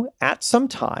new at some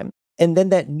time, and then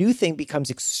that new thing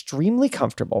becomes extremely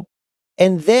comfortable.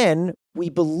 And then we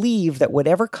believe that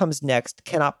whatever comes next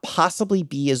cannot possibly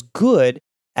be as good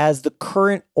as the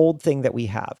current old thing that we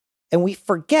have. And we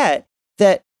forget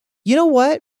that, you know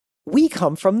what? We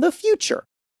come from the future.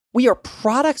 We are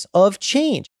products of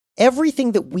change.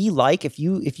 Everything that we like, if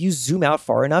you zoom out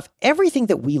far enough, everything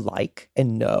that we like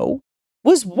and know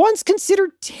was once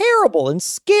considered terrible and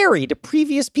scary to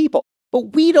previous people.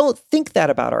 But we don't think that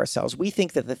about ourselves. We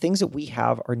think that the things that we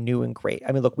have are new and great.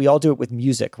 I mean, look, we all do it with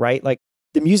music, right? Like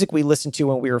the music we listened to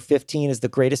when we were 15 is the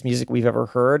greatest music we've ever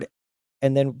heard.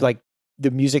 And then like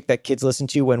the music that kids listen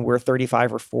to when we're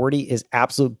 35 or 40 is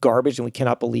absolute garbage, and we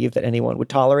cannot believe that anyone would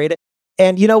tolerate it.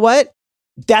 And you know what?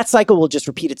 That cycle will just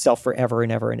repeat itself forever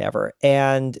and ever and ever.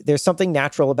 And there's something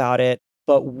natural about it,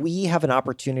 but we have an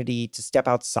opportunity to step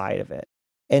outside of it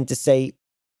and to say,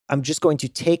 I'm just going to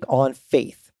take on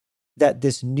faith that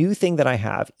this new thing that I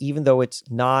have, even though it's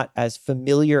not as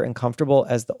familiar and comfortable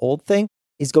as the old thing,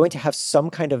 is going to have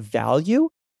some kind of value.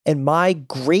 And my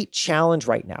great challenge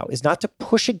right now is not to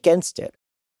push against it,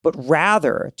 but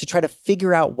rather to try to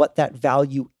figure out what that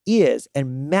value is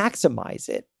and maximize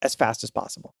it as fast as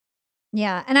possible.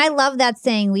 Yeah. And I love that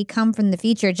saying, we come from the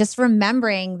future, just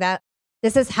remembering that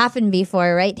this has happened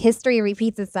before, right? History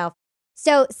repeats itself.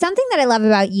 So something that I love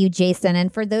about you, Jason,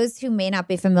 and for those who may not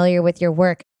be familiar with your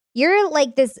work, you're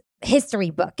like this history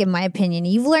book, in my opinion.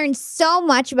 You've learned so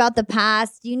much about the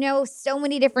past. You know so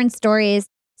many different stories.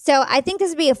 So I think this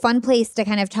would be a fun place to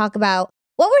kind of talk about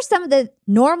what were some of the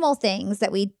normal things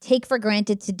that we take for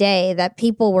granted today that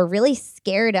people were really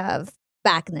scared of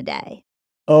back in the day.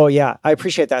 Oh, yeah. I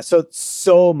appreciate that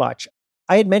so much.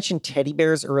 I had mentioned teddy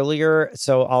bears earlier,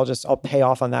 so I'll pay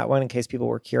off on that one in case people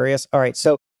were curious. All right,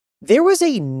 so there was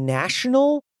a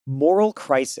national moral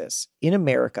crisis in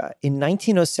America in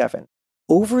 1907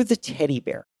 over the teddy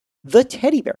bear. The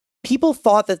teddy bear. People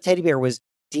thought that the teddy bear was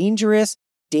dangerous,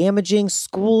 damaging.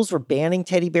 Schools were banning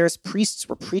teddy bears. Priests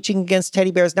were preaching against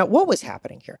teddy bears. Now, what was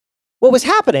happening here? What was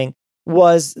happening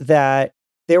was that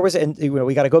there was, and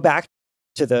we got to go back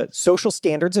to the social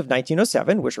standards of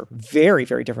 1907, which were very,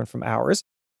 very different from ours,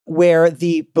 where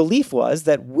the belief was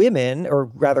that women, or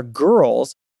rather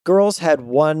girls had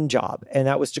one job, and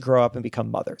that was to grow up and become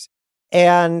mothers.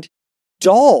 And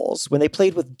dolls, when they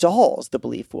played with dolls, the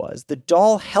belief was the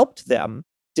doll helped them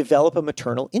develop a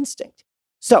maternal instinct.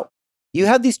 So you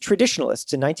had these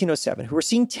traditionalists in 1907 who were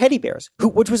seeing teddy bears,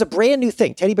 which was a brand new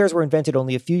thing. Teddy bears were invented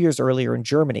only a few years earlier in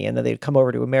Germany, and then they'd come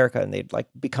over to America and they'd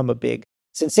become a big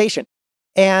sensation.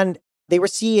 And they were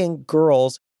seeing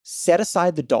girls set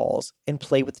aside the dolls and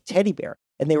play with the teddy bear.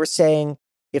 And they were saying,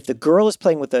 if the girl is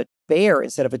playing with a bear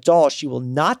instead of a doll, she will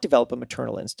not develop a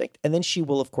maternal instinct. And then she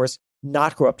will, of course,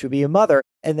 not grow up to be a mother.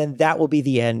 And then that will be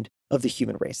the end of the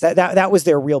human race. That was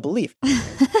their real belief.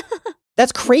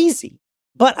 That's crazy.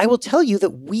 But I will tell you that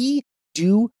we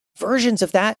do versions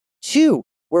of that too,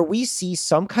 where we see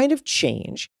some kind of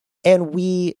change and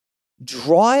we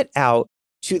draw it out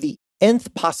to the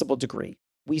nth possible degree.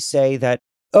 We say that,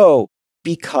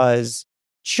 because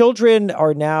children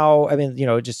are now,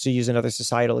 just to use another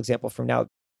societal example from now,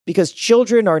 because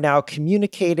children are now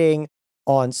communicating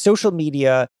on social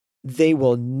media, they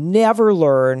will never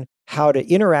learn how to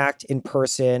interact in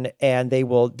person, and they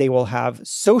will have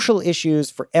social issues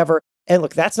forever. And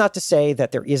look, that's not to say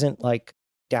that there isn't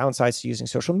downsides to using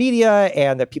social media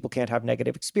and that people can't have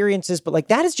negative experiences, but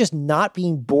that is just not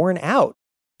being borne out.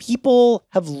 People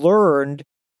have learned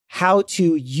how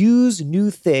to use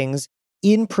new things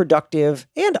in productive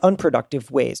and unproductive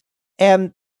ways.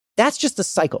 And that's just the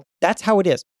cycle. That's how it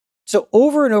is. So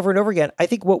over and over and over again, I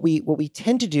think what we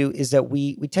tend to do is that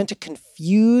we tend to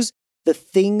confuse the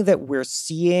thing that we're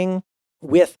seeing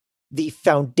with the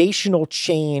foundational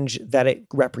change that it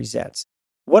represents.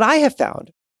 What I have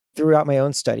found throughout my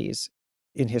own studies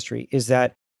in history is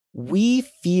that we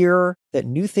fear that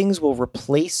new things will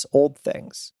replace old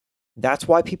things. That's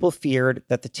why people feared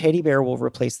that the teddy bear will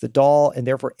replace the doll, and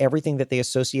therefore everything that they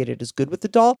associated as good with the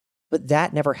doll, but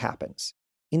that never happens.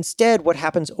 Instead, what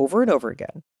happens over and over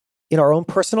again in our own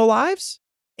personal lives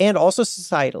and also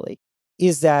societally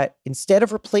is that instead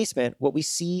of replacement, what we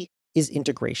see is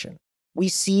integration. We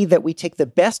see that we take the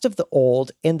best of the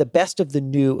old and the best of the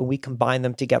new and we combine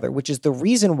them together, which is the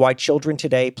reason why children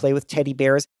today play with teddy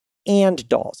bears and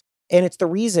dolls. And it's the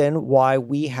reason why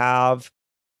we have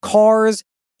cars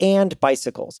and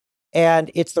bicycles. And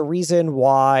it's the reason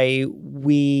why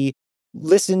we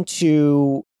listen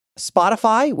to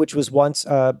Spotify, which was once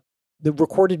the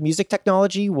recorded music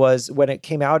technology was, when it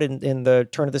came out in the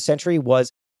turn of the century,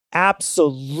 was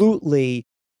absolutely,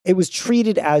 it was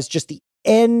treated as just the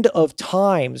end of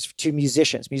times to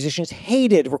musicians. Musicians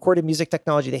hated recorded music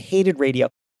technology. They hated radio.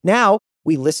 Now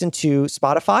we listen to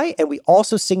Spotify and we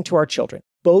also sing to our children.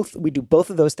 We do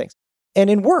both of those things. And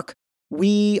in work,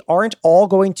 we aren't all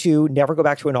going to never go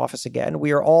back to an office again.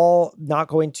 We are all not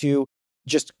going to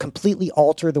just completely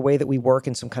alter the way that we work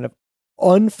in some kind of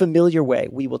unfamiliar way.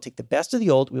 We will take the best of the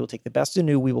old, we will take the best of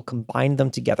new, we will combine them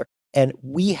together. And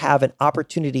we have an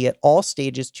opportunity at all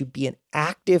stages to be an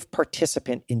active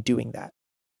participant in doing that.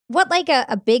 What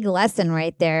a big lesson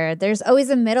right there. There's always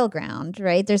a middle ground,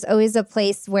 right? There's always a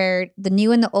place where the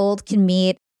new and the old can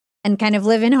meet and kind of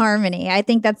live in harmony. I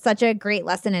think that's such a great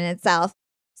lesson in itself.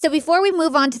 So before we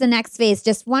move on to the next phase,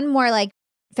 just one more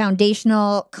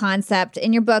foundational concept.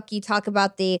 In your book, you talk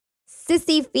about the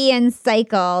Sisyphean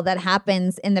cycle that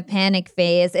happens in the panic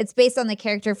phase. It's based on the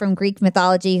character from Greek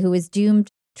mythology who is doomed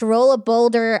to roll a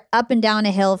boulder up and down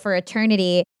a hill for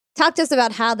eternity. Talk to us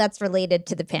about how that's related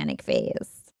to the panic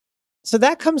phase. So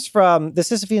that comes from the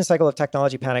Sisyphean cycle of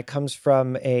technology panic, comes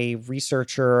from a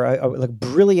researcher, a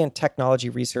brilliant technology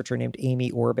researcher named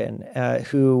Amy Orban,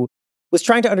 who was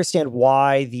trying to understand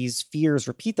why these fears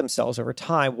repeat themselves over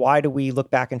time. Why do we look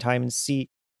back in time and see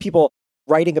people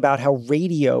writing about how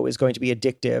radio is going to be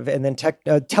addictive, and then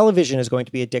television is going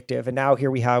to be addictive, and now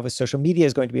here we have with social media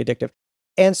is going to be addictive.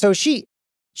 And so she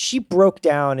broke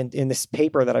down in this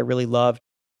paper that I really loved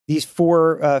these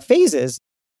 4 phases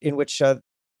in which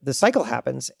the cycle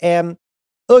happens. And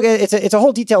look, it's a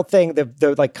whole detailed thing.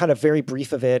 The kind of very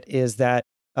brief of it is that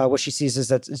what she sees is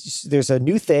that there's a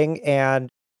new thing and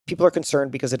people are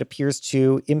concerned because it appears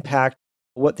to impact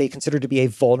what they consider to be a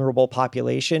vulnerable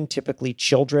population, typically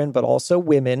children, but also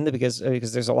women, because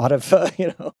there's a lot of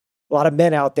a lot of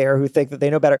men out there who think that they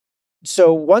know better.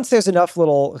 So once there's enough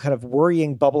little kind of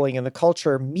worrying bubbling in the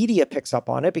culture, media picks up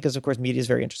on it because, of course, media is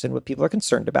very interested in what people are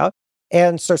concerned about.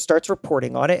 And so starts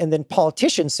reporting on it. And then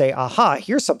politicians say, aha,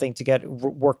 here's something to get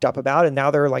worked up about. And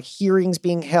now there are like hearings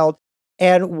being held.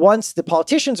 And once the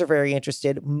politicians are very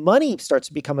interested, money starts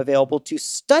to become available to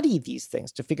study these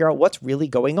things, to figure out what's really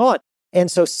going on. And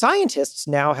so scientists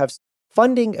now have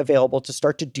funding available to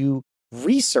start to do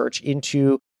research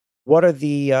into what are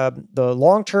the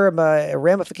long-term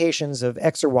ramifications of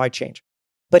X or Y change.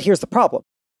 But here's the problem.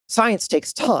 Science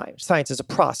takes time. Science is a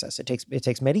process. It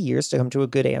takes many years to come to a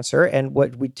good answer. And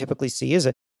what we typically see is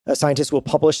a scientist will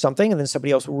publish something and then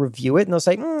somebody else will review it and they'll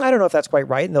say, I don't know if that's quite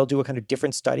right. And they'll do a kind of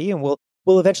different study and we'll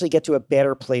eventually get to a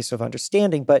better place of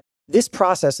understanding. But this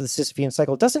process of the Sisyphean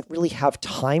cycle doesn't really have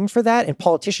time for that. And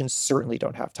politicians certainly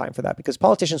don't have time for that because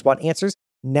politicians want answers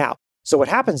now. So what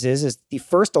happens is the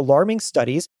first alarming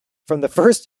studies from the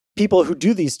first people who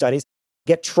do these studies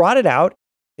get trotted out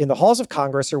in the halls of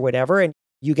Congress or whatever. And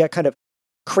you get kind of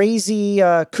crazy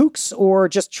kooks or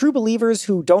just true believers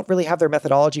who don't really have their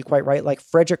methodology quite right, like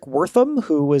Frederick Wertham,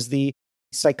 who was the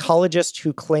psychologist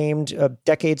who claimed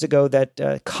decades ago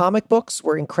that comic books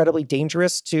were incredibly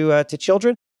dangerous to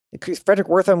children. Frederick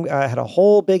Wertham had a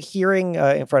whole big hearing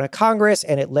in front of Congress,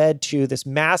 and it led to this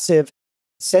massive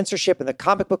censorship in the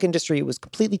comic book industry. It was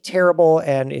completely terrible,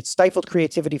 and it stifled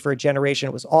creativity for a generation.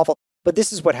 It was awful. But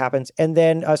this is what happens. And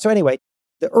then, so anyway,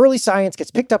 the early science gets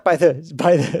picked up by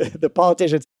the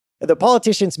politicians. The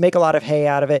politicians make a lot of hay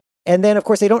out of it. And then, of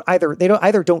course, they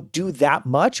either don't do that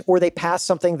much, or they pass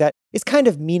something that is kind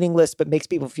of meaningless, but makes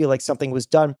people feel like something was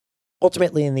done.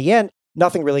 Ultimately, in the end,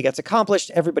 nothing really gets accomplished.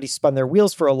 Everybody spun their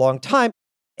wheels for a long time.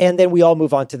 And then we all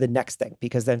move on to the next thing,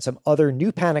 because then some other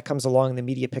new panic comes along and the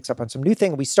media picks up on some new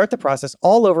thing. And we start the process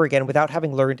all over again without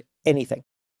having learned anything.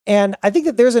 And I think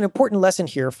that there's an important lesson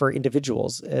here for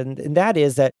individuals. And that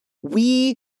is that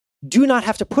we do not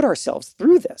have to put ourselves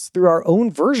through this, through our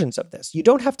own versions of this. You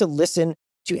don't have to listen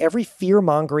to every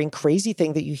fear-mongering, crazy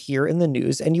thing that you hear in the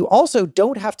news. And you also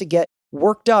don't have to get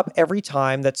worked up every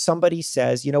time that somebody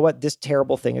says, you know what, this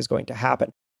terrible thing is going to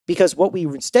happen. Because what we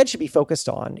instead should be focused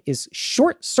on is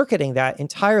short-circuiting that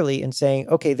entirely and saying,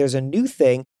 okay, there's a new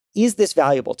thing. Is this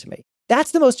valuable to me?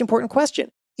 That's the most important question.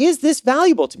 Is this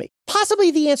valuable to me?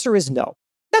 Possibly the answer is no.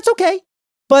 That's okay.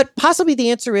 But possibly the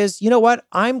answer is, you know what?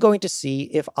 I'm going to see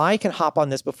if I can hop on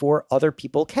this before other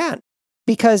people can.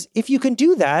 Because if you can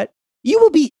do that, you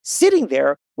will be sitting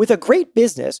there with a great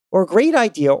business or a great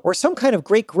idea or some kind of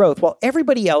great growth while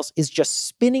everybody else is just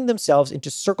spinning themselves into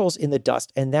circles in the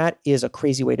dust. And that is a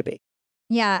crazy way to be.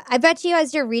 Yeah, I bet you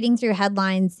as you're reading through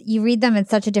headlines, you read them in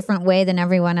such a different way than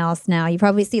everyone else now. You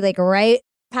probably see like right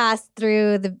past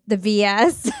through the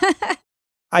BS.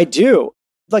 I do.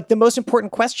 Like the most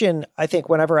important question, I think,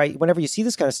 whenever you see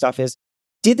this kind of stuff is,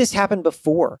 did this happen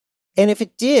before? And if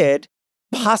it did,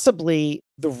 possibly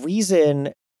the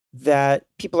reason that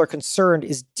people are concerned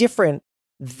is different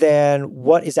than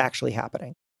what is actually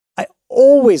happening. I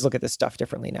always look at this stuff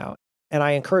differently now, and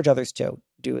I encourage others to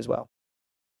do as well.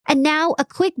 And now a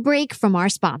quick break from our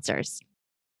sponsors.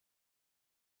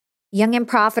 Young and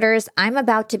Profiters, I'm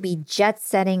about to be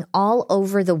jet-setting all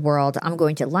over the world. I'm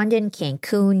going to London,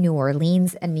 Cancun, New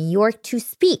Orleans, and New York to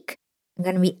speak. I'm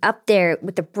going to be up there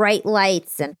with the bright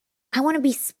lights, and I want to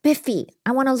be spiffy.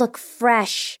 I want to look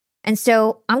fresh. And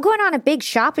so I'm going on a big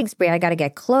shopping spree. I got to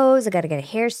get clothes. I got to get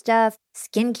hair stuff,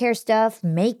 skincare stuff,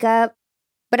 makeup.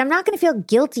 But I'm not going to feel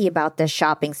guilty about this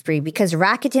shopping spree because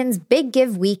Rakuten's Big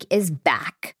Give Week is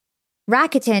back.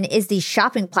 Rakuten is the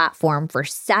shopping platform for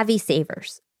savvy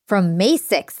savers. From May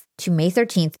 6th to May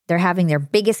 13th, they're having their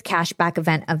biggest cashback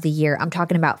event of the year. I'm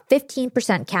talking about 15%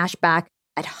 cashback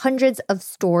at hundreds of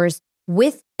stores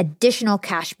with additional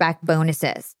cashback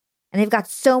bonuses. And they've got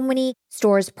so many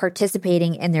stores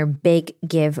participating in their Big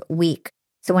Give Week.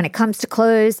 So when it comes to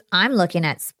clothes, I'm looking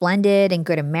at Splendid and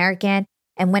Good American.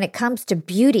 And when it comes to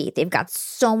beauty, they've got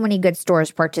so many good stores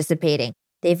participating.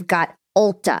 They've got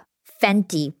Ulta,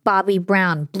 Fenty, Bobbi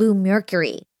Brown, Blue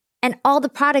Mercury, and all the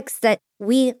products that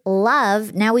we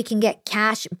love. Now we can get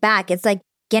cash back. It's like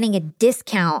getting a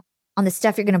discount on the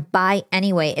stuff you're going to buy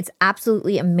anyway. It's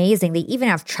absolutely amazing. They even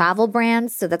have travel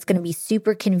brands, so that's going to be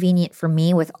super convenient for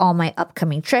me with all my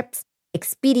upcoming trips.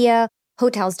 Expedia,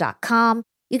 Hotels.com.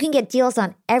 You can get deals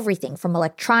on everything from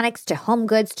electronics to home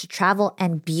goods to travel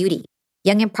and beauty.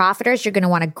 Young and Profiters, you're going to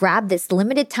want to grab this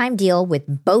limited time deal with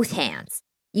both hands.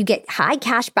 You get high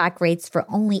cashback rates for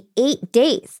only 8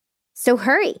 days. So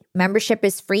hurry. Membership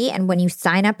is free, and when you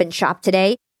sign up and shop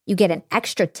today, you get an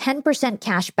extra 10%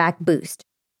 cashback boost.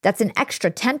 That's an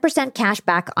extra 10% cash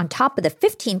back on top of the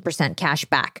 15% cash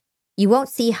back. You won't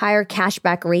see higher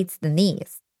cashback rates than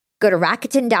these. Go to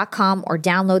Rakuten.com or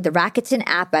download the Rakuten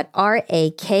app at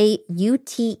RAKUTEN.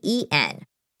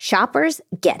 Shoppers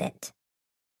get it.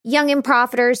 Young and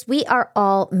profiters, we are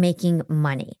all making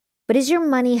money. But is your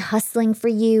money hustling for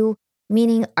you?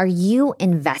 Meaning, are you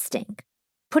investing?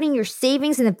 Putting your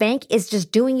savings in the bank is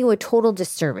just doing you a total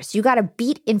disservice. You got to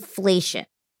beat inflation.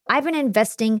 I've been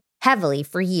investing heavily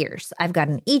for years. I've got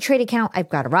an E-Trade account. I've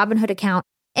got a Robinhood account.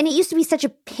 And it used to be such a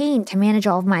pain to manage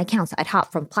all of my accounts. I'd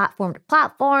hop from platform to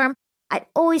platform. I'd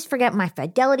always forget my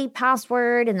Fidelity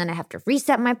password, and then I have to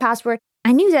reset my password.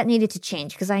 I knew that needed to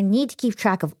change because I need to keep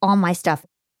track of all my stuff.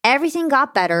 Everything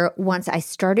got better once I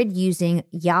started using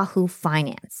Yahoo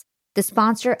Finance, the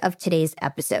sponsor of today's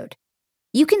episode.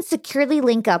 You can securely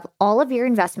link up all of your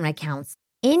investment accounts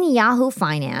in Yahoo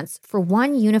Finance for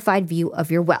one unified view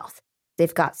of your wealth.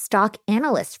 They've got stock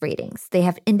analyst ratings. They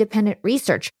have independent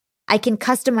research. I can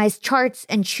customize charts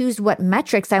and choose what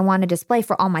metrics I want to display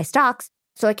for all my stocks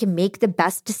so I can make the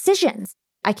best decisions.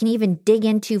 I can even dig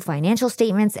into financial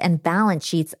statements and balance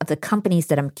sheets of the companies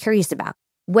that I'm curious about.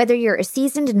 Whether you're a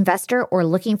seasoned investor or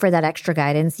looking for that extra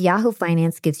guidance, Yahoo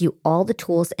Finance gives you all the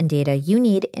tools and data you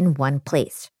need in one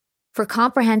place. For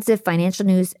comprehensive financial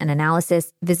news and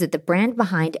analysis, visit the brand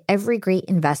behind every great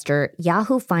investor,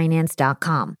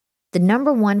 yahoofinance.com, the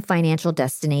 #1 financial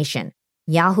destination,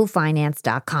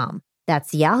 yahoofinance.com.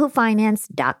 That's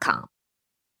yahoofinance.com.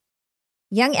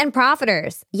 Young and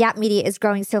profiters, Yap Media is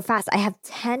growing so fast. I have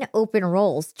 10 open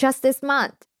roles just this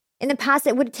month. In the past,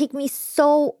 it would take me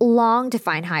so long to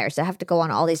find hires. I have to go on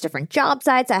all these different job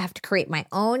sites. I have to create my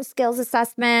own skills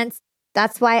assessments.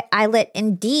 That's why I let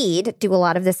Indeed do a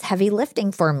lot of this heavy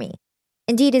lifting for me.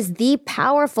 Indeed is the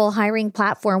powerful hiring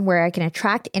platform where I can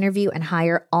attract, interview, and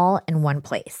hire all in one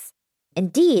place.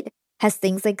 Indeed has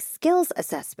things like skills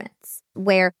assessments,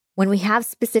 where when we have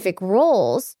specific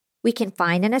roles, we can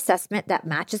find an assessment that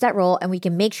matches that role and we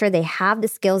can make sure they have the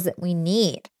skills that we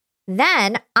need.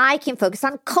 Then I can focus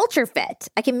on culture fit.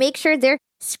 I can make sure they're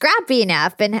scrappy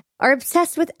enough and are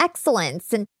obsessed with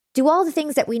excellence and do all the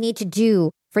things that we need to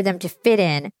do for them to fit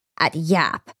in at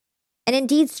Yap. And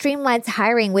Indeed streamlines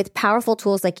hiring with powerful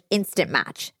tools like Instant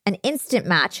Match. An Instant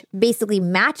Match basically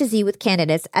matches you with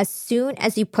candidates as soon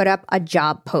as you put up a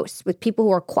job post with people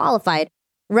who are qualified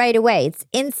right away. It's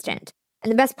instant.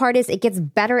 And the best part is it gets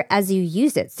better as you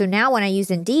use it. So now when I use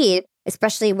Indeed,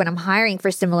 especially when I'm hiring for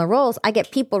similar roles, I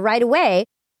get people right away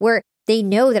where they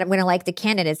know that I'm going to like the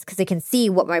candidates because they can see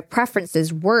what my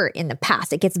preferences were in the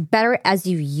past. It gets better as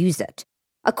you use it.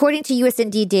 According to US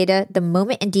Indeed data, the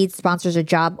moment Indeed sponsors a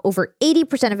job, over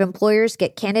 80% of employers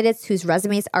get candidates whose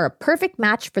resumes are a perfect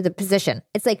match for the position.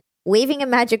 It's like waving a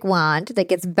magic wand that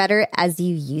gets better as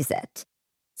you use it.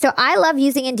 So I love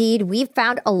using Indeed. We've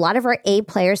found a lot of our A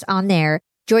players on there.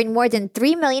 Join more than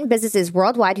 3 million businesses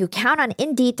worldwide who count on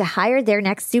Indeed to hire their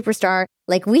next superstar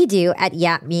like we do at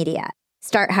Yap Media.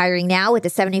 Start hiring now with a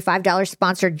 $75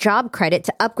 sponsored job credit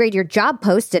to upgrade your job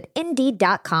post at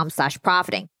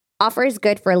Indeed.com/profiting. Offer is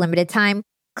good for a limited time.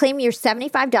 Claim your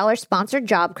 $75 sponsored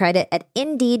job credit at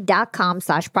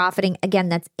Indeed.com/profiting. Again,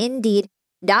 that's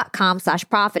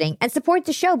Indeed.com/profiting. And support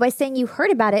the show by saying you heard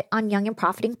about it on Young and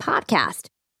Profiting Podcast.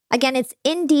 Again, it's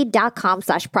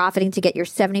Indeed.com/profiting to get your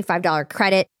 $75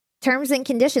 credit. Terms and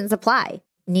conditions apply.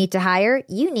 Need to hire?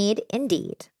 You need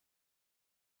Indeed.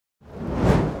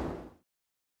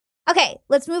 Okay,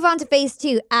 let's move on to phase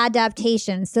 2,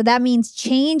 adaptation. So that means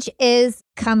change is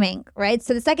coming, right?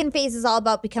 So the second phase is all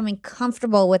about becoming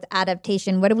comfortable with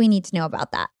adaptation. What do we need to know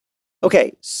about that?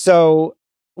 Okay, so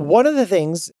one of the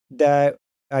things that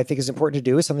I think is important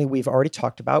to do is something we've already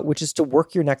talked about, which is to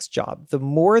work your next job. The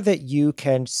more that you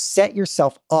can set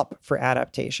yourself up for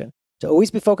adaptation, to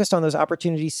always be focused on those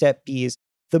opportunity set Bs,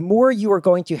 the more you are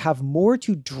going to have more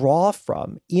to draw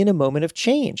from in a moment of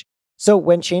change. So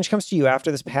when change comes to you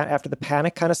after the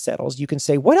panic kind of settles, you can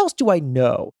say, what else do I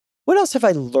know? What else have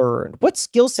I learned? What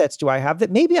skill sets do I have that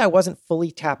maybe I wasn't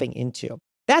fully tapping into?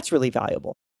 That's really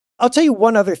valuable. I'll tell you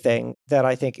one other thing that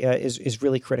I think is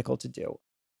really critical to do.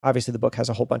 Obviously, the book has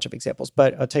a whole bunch of examples,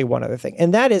 but I'll tell you one other thing.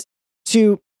 And that is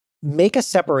to make a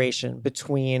separation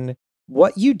between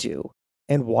what you do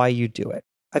and why you do it.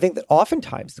 I think that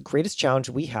oftentimes the greatest challenge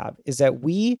we have is that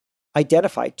we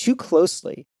identify too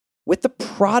closely with the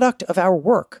product of our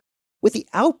work, with the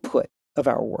output of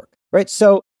our work, right?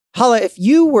 So, Hala, if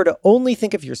you were to only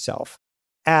think of yourself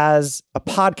as a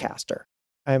podcaster,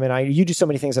 I mean, you do so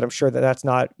many things that I'm sure that's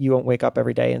not, you won't wake up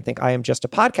every day and think I am just a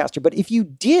podcaster. But if you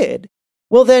did,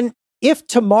 well, then if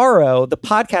tomorrow the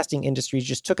podcasting industry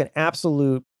just took an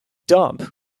absolute dump,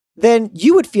 then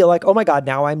you would feel like, oh my God,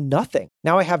 now I'm nothing.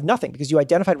 Now I have nothing because you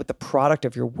identified with the product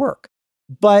of your work.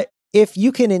 But if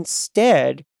you can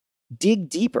instead dig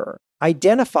deeper,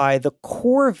 identify the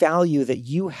core value that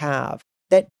you have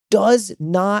that does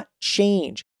not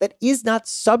change, that is not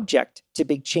subject to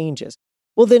big changes,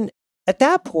 well, then at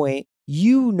that point,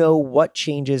 you know what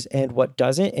changes and what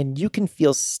doesn't, and you can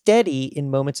feel steady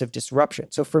in moments of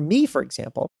disruption. So for me, for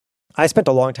example, I spent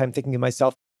a long time thinking to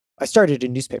myself, I started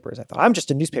in newspapers. I thought, I'm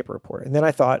just a newspaper reporter. And then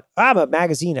I thought, I'm a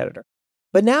magazine editor.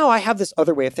 But now I have this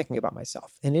other way of thinking about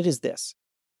myself, and it is this.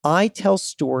 I tell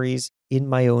stories in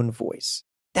my own voice.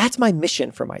 That's my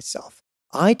mission for myself.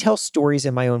 I tell stories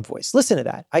in my own voice. Listen to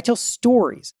that. I tell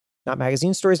stories, not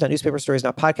magazine stories, not newspaper stories,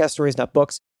 not podcast stories, not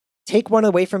books. Take one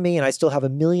away from me and I still have a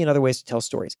million other ways to tell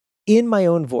stories. In my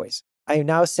own voice, I am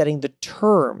now setting the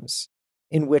terms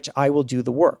in which I will do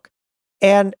the work.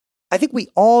 And I think we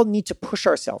all need to push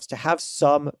ourselves to have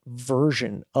some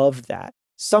version of that,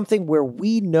 something where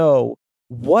we know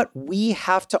what we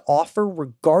have to offer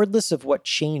regardless of what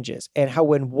changes, and how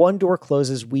when one door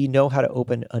closes, we know how to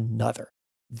open another.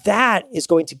 That is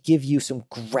going to give you some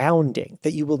grounding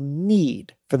that you will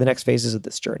need for the next phases of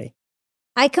this journey.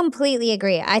 I completely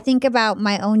agree. I think about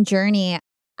my own journey.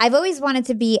 I've always wanted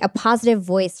to be a positive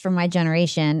voice for my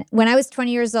generation. When I was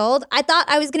 20 years old, I thought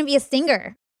I was going to be a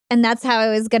singer, and that's how I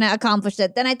was going to accomplish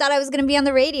it. Then I thought I was going to be on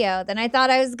the radio. Then I thought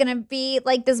I was going to be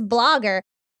like this blogger.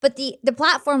 But the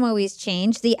platform always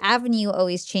changed. The avenue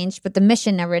always changed, but the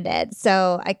mission never did.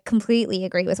 So I completely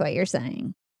agree with what you're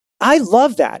saying. I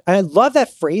love that. And I love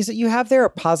that phrase that you have there, a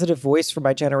positive voice for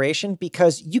my generation,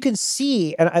 because you can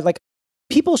see, and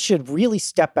people should really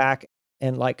step back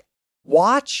and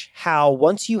watch how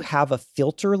once you have a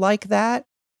filter like that,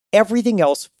 everything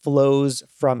else flows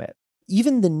from it.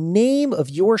 Even the name of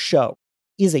your show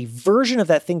is a version of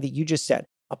that thing that you just said.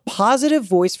 A positive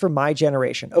voice for my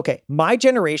generation. Okay, my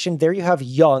generation, there you have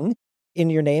young in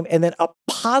your name, and then a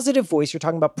positive voice, you're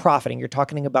talking about profiting, you're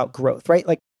talking about growth, right?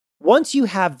 Once you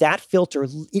have that filter,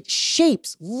 it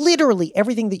shapes literally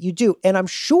everything that you do. And I'm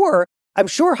sure,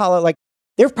 Hala,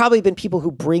 there have probably been people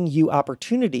who bring you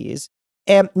opportunities,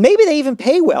 and maybe they even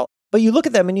pay well, but you look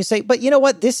at them and you say, but you know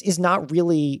what? This is not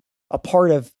really a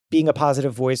part of being a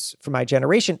positive voice for my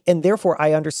generation. And therefore,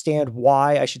 I understand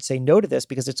why I should say no to this,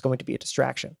 because it's going to be a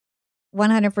distraction.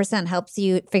 100% helps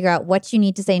you figure out what you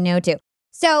need to say no to.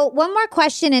 So one more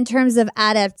question in terms of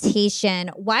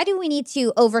adaptation. Why do we need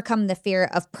to overcome the fear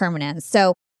of permanence?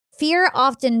 So fear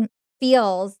often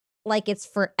feels like it's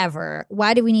forever.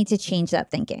 Why do we need to change that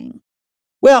thinking?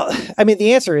 Well,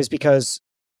 the answer is because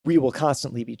we will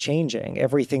constantly be changing.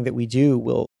 Everything that we do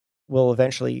will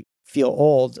eventually feel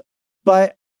old.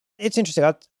 But it's interesting.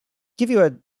 I'll give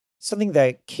you something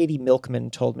that Katie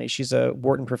Milkman told me. She's a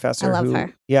Wharton professor. I love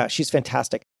her. Yeah, she's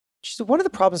fantastic. She said one of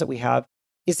the problems that we have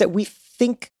is that we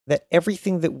think that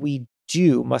everything that we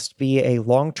do must be a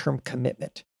long-term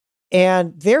commitment.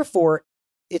 And therefore,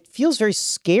 it feels very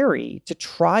scary to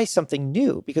try something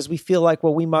new because we feel like,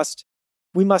 well, we must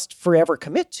forever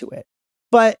commit to it.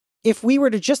 But if we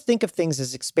were to just think of things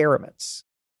as experiments,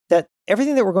 that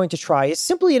everything that we're going to try is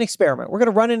simply an experiment. We're going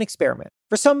to run an experiment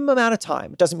for some amount of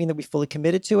time. It doesn't mean that we fully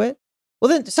committed to it. Well,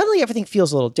 then suddenly everything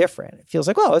feels a little different. It feels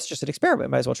like, well, it's just an experiment.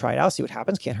 Might as well try it out, see what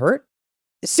happens. Can't hurt.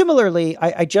 Similarly,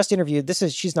 I just interviewed,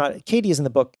 Katie is in the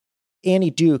book.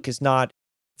 Annie Duke is not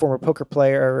former poker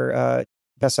player,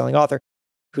 best-selling author,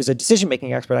 who's a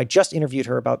decision-making expert. I just interviewed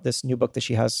her about this new book that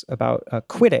she has about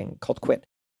quitting called Quit.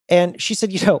 And she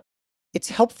said, it's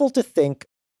helpful to think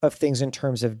of things in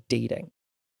terms of dating.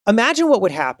 Imagine what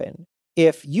would happen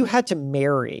if you had to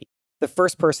marry the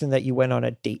first person that you went on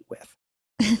a date with.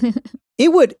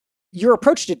 Your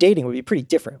approach to dating would be pretty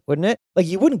different, wouldn't it?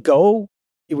 You wouldn't go,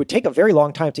 it would take a very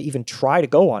long time to even try to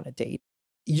go on a date.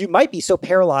 You might be so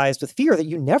paralyzed with fear that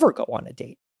you never go on a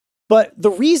date. But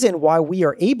the reason why we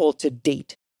are able to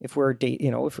date, if we're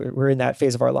in that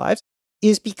phase of our lives,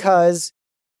 is because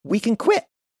we can quit.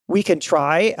 We can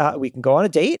try, we can go on a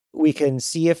date. We can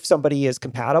see if somebody is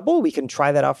compatible. We can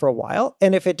try that out for a while.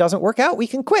 And if it doesn't work out, we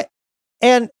can quit.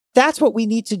 And that's what we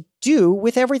need to do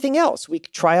with everything else. We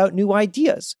try out new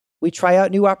ideas. We try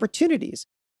out new opportunities.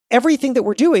 Everything that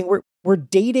we're doing, we're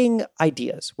dating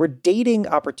ideas. We're dating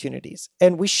opportunities.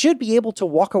 And we should be able to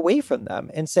walk away from them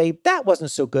and say, that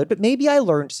wasn't so good, but maybe I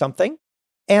learned something.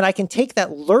 And I can take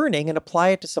that learning and apply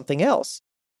it to something else.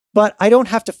 But I don't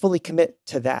have to fully commit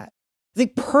to that. I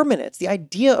think permanence, the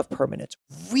idea of permanence,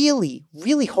 really,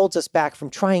 really holds us back from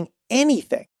trying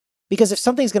anything. Because if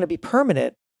something's going to be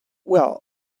permanent, well,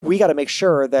 we got to make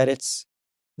sure that it's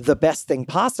the best thing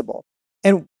possible.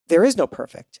 And there is no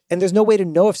perfect. And there's no way to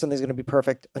know if something's going to be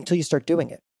perfect until you start doing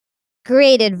it.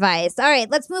 Great advice. All right,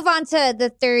 let's move on to the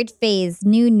third phase,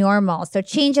 new normal. So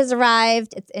change has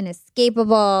arrived. It's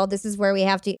inescapable. This is where we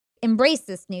have to embrace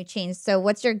this new change. So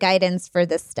what's your guidance for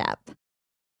this step?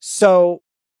 So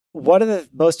one of the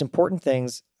most important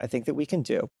things I think that we can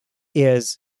do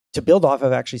is to build off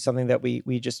of actually something that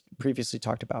we just previously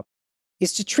talked about,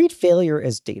 is to treat failure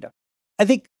as data. I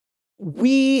think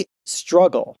we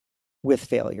struggle with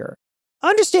failure.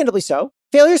 Understandably so.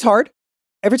 Failure is hard.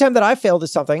 Every time that I've failed at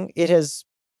something, it's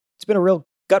been a real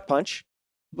gut punch.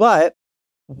 But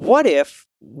what if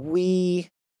we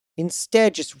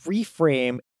instead just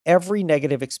reframe every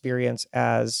negative experience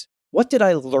as, what did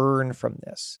I learn from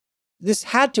this? This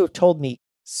had to have told me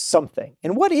something.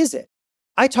 And what is it?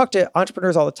 I talk to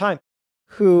entrepreneurs all the time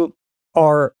who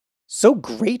are so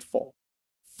grateful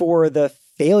for the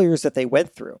failures that they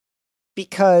went through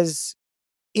because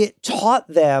it taught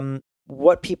them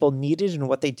what people needed and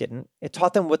what they didn't. It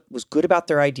taught them what was good about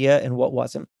their idea and what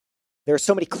wasn't. There are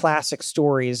so many classic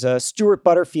stories. Stuart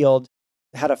Butterfield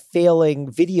had a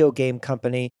failing video game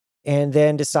company and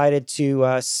then decided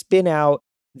to spin out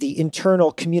the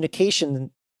internal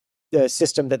communication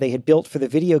system that they had built for the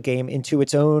video game into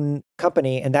its own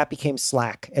company, and that became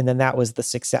Slack. And then that was the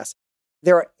success.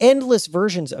 There are endless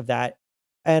versions of that.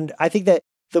 And I think that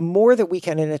the more that we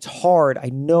can, and it's hard, I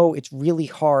know it's really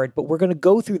hard, but we're going to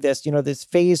go through this, this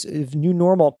phase of new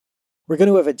normal. We're going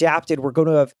to have adapted. We're going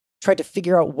to have tried to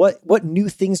figure out what new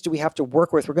things do we have to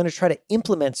work with. We're going to try to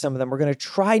implement some of them. We're going to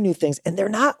try new things, and they're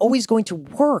not always going to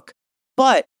work.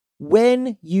 But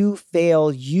when you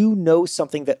fail, you know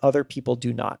something that other people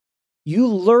do not. You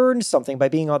learn something by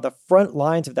being on the front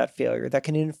lines of that failure that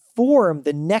can inform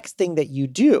the next thing that you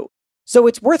do. So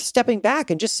it's worth stepping back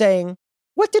and just saying,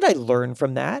 what did I learn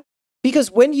from that?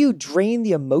 Because when you drain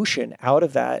the emotion out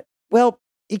of that, well,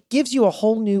 it gives you a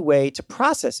whole new way to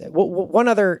process it. One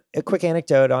other quick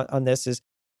anecdote on this is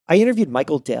I interviewed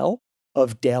Michael Dell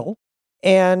of Dell,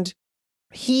 and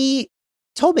he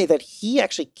told me that he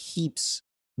actually keeps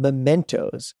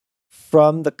mementos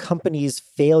from the company's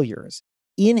failures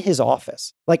in his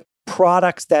office, like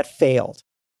products that failed.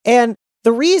 And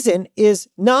the reason is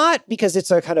not because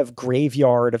it's a kind of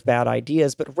graveyard of bad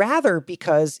ideas, but rather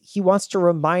because he wants to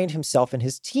remind himself and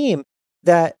his team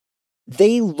that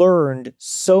they learned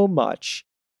so much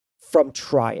from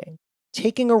trying,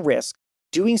 taking a risk,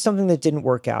 doing something that didn't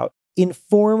work out,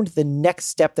 informed the next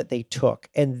step that they took.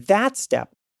 And that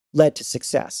step led to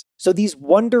success. So these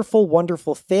wonderful,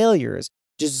 wonderful failures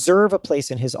deserve a place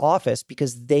in his office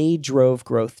because they drove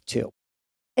growth too.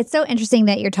 It's so interesting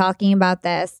that you're talking about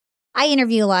this. I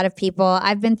interview a lot of people.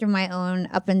 I've been through my own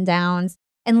up and downs.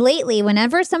 And lately,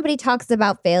 whenever somebody talks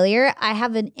about failure, I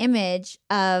have an image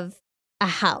of a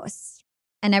house.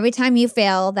 And every time you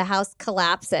fail, the house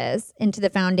collapses into the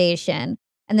foundation.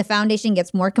 And the foundation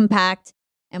gets more compact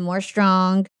and more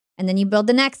strong. And then you build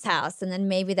the next house. And then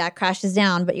maybe that crashes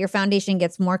down. But your foundation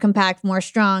gets more compact, more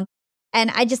strong.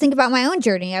 And I just think about my own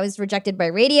journey. I was rejected by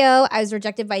radio. I was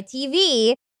rejected by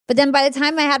TV. But then by the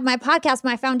time I had my podcast,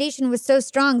 my foundation was so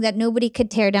strong that nobody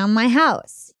could tear down my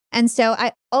house. And so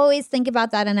I always think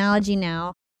about that analogy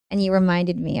now. And you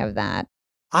reminded me of that.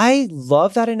 I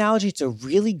love that analogy. It's a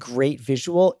really great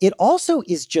visual. It also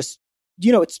is just,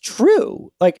 it's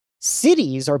true. Like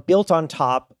cities are built on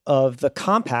top of the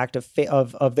compact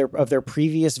of their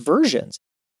previous versions.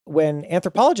 When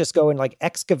anthropologists go and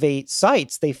excavate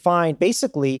sites, they find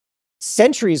basically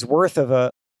centuries worth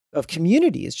of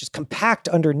communities just compact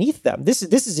underneath them. This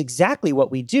is exactly what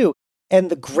we do. And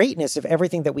the greatness of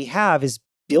everything that we have is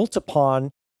built upon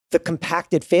the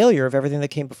compacted failure of everything that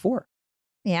came before.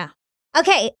 Yeah.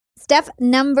 Okay. Step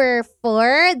number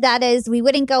 4, that is, we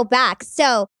wouldn't go back.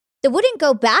 So the wouldn't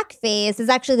go back phase is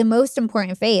actually the most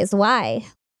important phase. Why?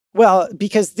 Well,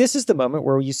 because this is the moment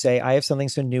where you say, I have something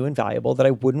so new and valuable that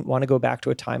I wouldn't want to go back to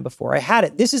a time before I had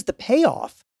it. This is the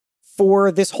payoff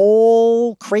for this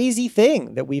whole crazy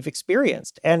thing that we've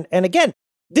experienced. And again,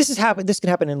 this can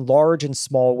happen in large and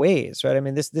small ways, right? I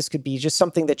mean, this could be just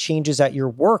something that changes at your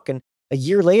work. And a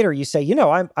year later, you say,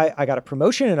 I got a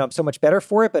promotion and I'm so much better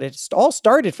for it, but it all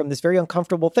started from this very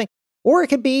uncomfortable thing. Or it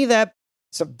could be that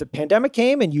the pandemic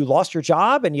came and you lost your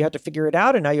job and you had to figure it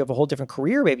out. And now you have a whole different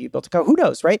career. Maybe you built a car. Who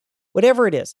knows, right? Whatever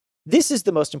it is, this is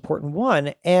the most important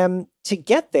one. And to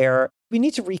get there, we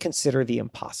need to reconsider the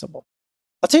impossible.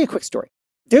 I'll tell you a quick story.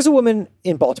 There's a woman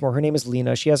in Baltimore. Her name is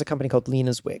Lena. She has a company called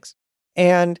Lena's Wigs.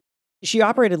 And she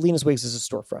operated Lena's Wigs as a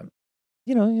storefront.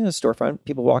 A storefront.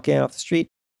 People walk in off the street.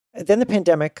 Then the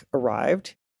pandemic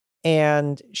arrived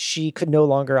and she could no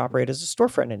longer operate as a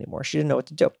storefront anymore. She didn't know what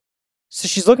to do. So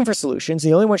she's looking for solutions.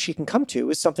 The only one she can come to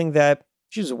is something that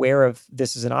she was aware of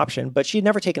this as an option, but she had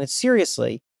never taken it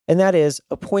seriously. And that is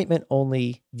appointment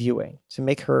only viewing. To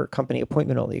make her company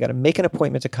appointment only, you got to make an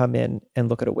appointment to come in and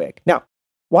look at a wig. Now,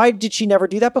 why did she never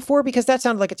do that before? Because that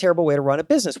sounded like a terrible way to run a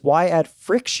business. Why add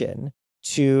friction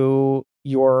to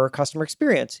your customer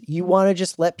experience? You want to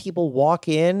just let people walk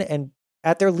in and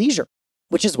at their leisure,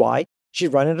 which is why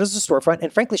she'd run it as a storefront.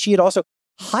 And frankly, she had also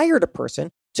hired a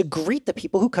person to greet the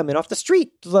people who come in off the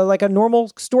street like a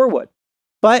normal store would.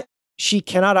 But she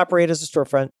cannot operate as a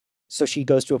storefront, so she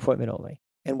goes to appointment only.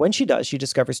 And when she does, she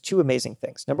discovers two amazing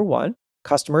things. Number one,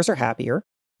 customers are happier.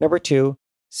 Number two,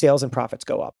 sales and profits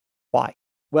go up. Why?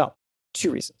 Well,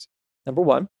 two reasons. Number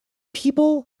one,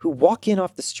 people who walk in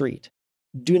off the street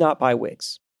do not buy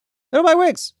wigs. They don't buy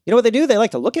wigs. You know what they do? They like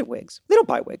to look at wigs. They don't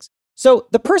buy wigs. So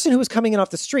the person who was coming in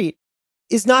off the street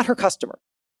is not her customer.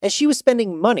 And she was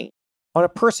spending money on a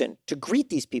person to greet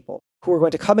these people who are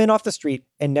going to come in off the street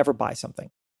and never buy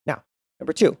something. Now,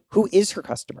 number two, who is her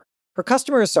customer? Her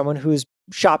customer is someone who's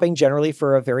shopping generally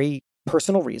for a very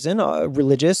personal reason, a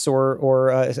religious or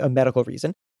a medical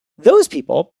reason. Those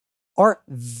people are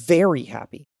very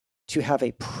happy to have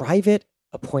a private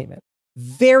appointment,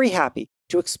 very happy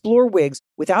to explore wigs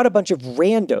without a bunch of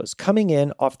randos coming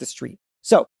in off the street.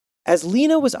 So as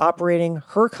Lena was operating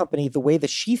her company the way that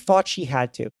she thought she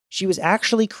had to, she was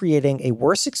actually creating a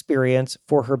worse experience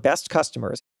for her best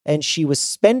customers, and she was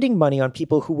spending money on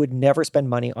people who would never spend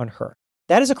money on her.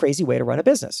 That is a crazy way to run a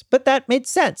business, but that made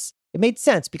sense. It made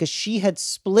sense because she had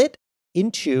split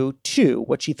into two,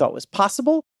 what she thought was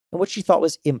possible and what she thought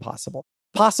was impossible.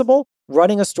 Possible,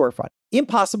 running a storefront.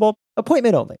 Impossible,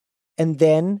 appointment only. And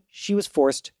then she was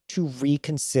forced to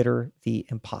reconsider the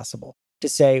impossible, to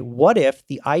say, what if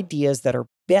the ideas that are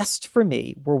best for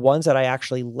me were ones that I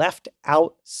actually left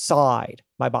outside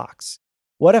my box?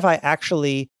 What if I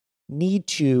actually need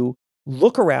to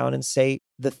look around and say,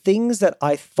 the things that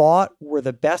I thought were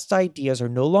the best ideas are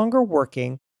no longer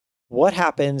working? What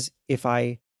happens if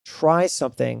I try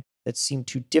something that seemed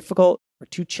too difficult or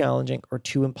too challenging or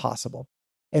too impossible?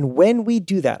 And when we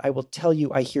do that, I will tell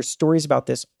you, I hear stories about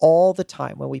this all the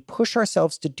time. When we push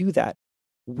ourselves to do that,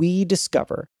 we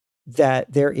discover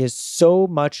that there is so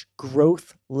much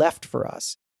growth left for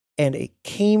us. And it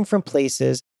came from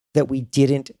places that we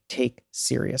didn't take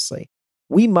seriously.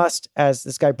 We must, as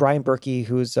this guy, Brian Berkey,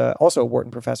 who's also a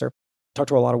Wharton professor, talked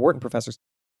to a lot of Wharton professors.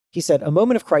 He said, a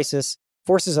moment of crisis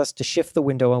forces us to shift the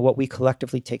window on what we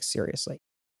collectively take seriously,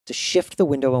 to shift the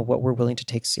window on what we're willing to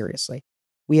take seriously.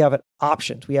 We have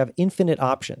options. We have infinite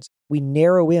options. We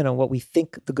narrow in on what we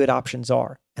think the good options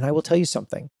are. And I will tell you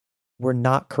something, we're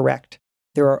not correct.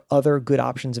 There are other good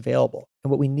options available.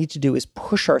 And what we need to do is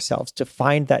push ourselves to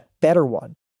find that better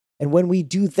one. And when we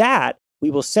do that,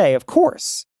 we will say, of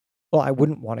course, well, I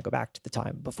wouldn't want to go back to the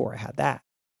time before I had that.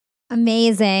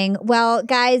 Amazing. Well,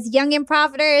 guys, Young and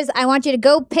Profiters, I want you to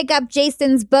go pick up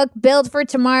Jason's book, Build for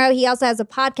Tomorrow. He also has a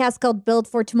podcast called Build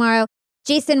for Tomorrow.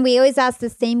 Jason, we always ask the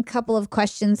same couple of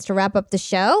questions to wrap up the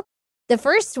show. The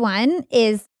first one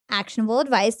is actionable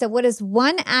advice. So what is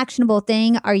one actionable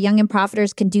thing our Young and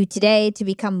Profiters can do today to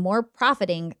become more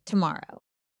profiting tomorrow?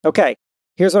 Okay,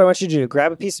 here's what I want you to do.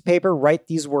 Grab a piece of paper, write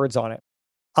these words on it.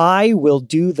 I will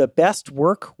do the best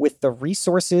work with the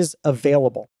resources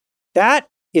available. That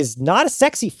is not a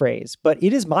sexy phrase, but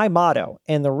it is my motto.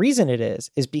 And the reason it is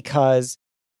because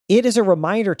it is a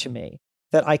reminder to me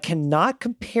that I cannot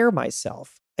compare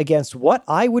myself against what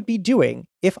I would be doing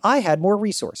if I had more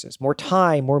resources, more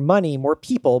time, more money, more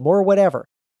people, more whatever.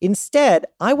 Instead,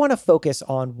 I want to focus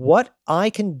on what I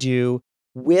can do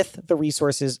with the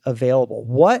resources available.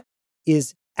 What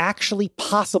is actually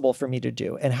possible for me to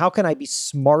do, and how can I be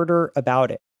smarter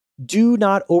about it? Do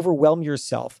not overwhelm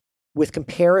yourself with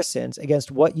comparisons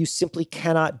against what you simply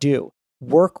cannot do.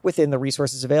 Work within the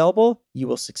resources available. You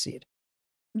will succeed.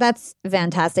 That's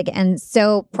fantastic and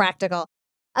so practical.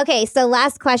 Okay, so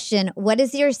last question. What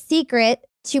is your secret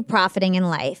to profiting in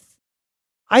life?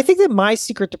 I think that my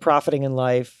secret to profiting in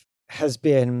life has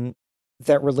been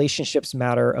that relationships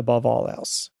matter above all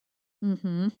else.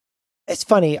 Mm-hmm. It's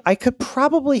funny, I could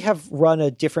probably have run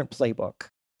a different playbook,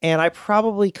 and I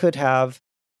probably could have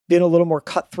been a little more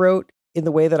cutthroat in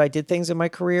the way that I did things in my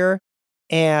career,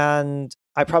 and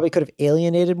I probably could have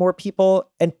alienated more people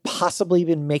and possibly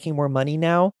been making more money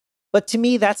now. But to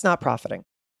me, that's not profiting.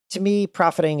 To me,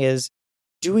 profiting is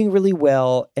doing really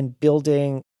well and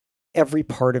building every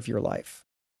part of your life.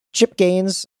 Chip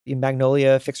Gaines, in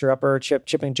Magnolia, Fixer Upper,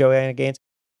 Chip and Joanna Gaines.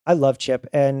 I love Chip.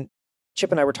 And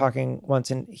Chip and I were talking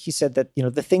once, and he said that,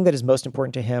 the thing that is most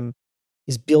important to him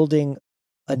is building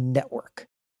a network.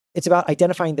 It's about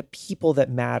identifying the people that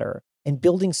matter and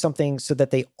building something so that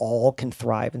they all can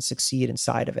thrive and succeed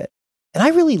inside of it. And I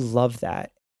really love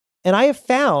that. And I have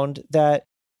found that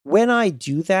when I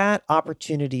do that,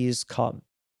 opportunities come.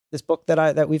 This book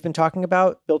that we've been talking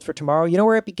about, Build for Tomorrow, you know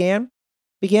where it began?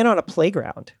 Began on a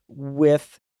playground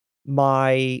with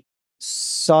my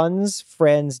son's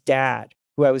friend's dad,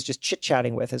 who I was just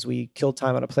chit-chatting with as we killed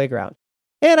time on a playground.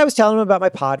 And I was telling him about my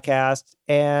podcast,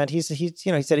 and he said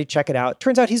he'd check it out.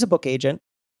 Turns out he's a book agent,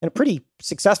 and a pretty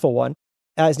successful one.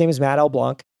 His name is Matt L.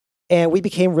 Blanc. And we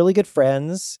became really good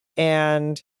friends.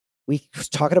 And we was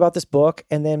talking about this book.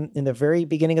 And then in the very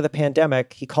beginning of the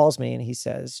pandemic, he calls me and he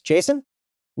says, Jason,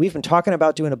 we've been talking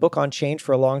about doing a book on change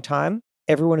for a long time.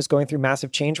 Everyone is going through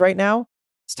massive change right now.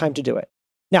 It's time to do it.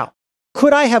 Now,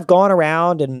 could I have gone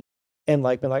around and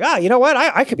like been like, you know what?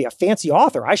 I could be a fancy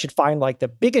author. I should find like the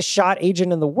biggest shot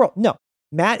agent in the world. No,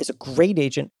 Matt is a great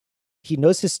agent. He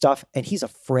knows his stuff and he's a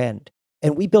friend.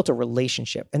 And we built a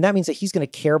relationship. And that means that he's going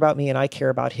to care about me and I care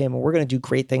about him. And we're going to do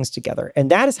great things together.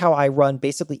 And that is how I run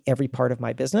basically every part of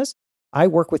my business. I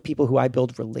work with people who I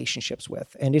build relationships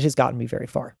with. And it has gotten me very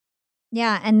far.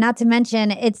 Yeah. And not to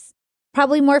mention, it's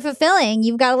probably more fulfilling.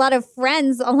 You've got a lot of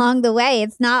friends along the way.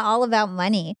 It's not all about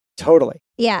money. Totally.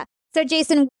 Yeah. So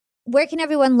Jason, where can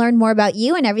everyone learn more about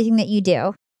you and everything that you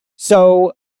do?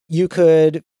 So you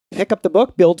could pick up the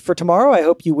book, Build for Tomorrow. I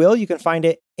hope you will. You can find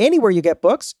it anywhere you get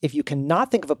books. If you cannot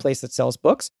think of a place that sells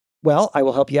books, well, I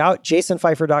will help you out.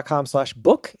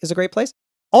 jasonfeifer.com/book is a great place.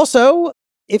 Also,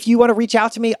 if you want to reach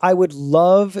out to me, I would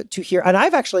love to hear. And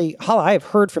I've actually, Hala, I have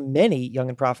heard from many Young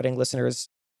and Profiting listeners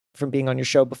from being on your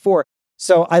show before.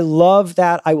 So I love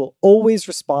that. I will always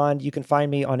respond. You can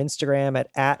find me on Instagram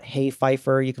at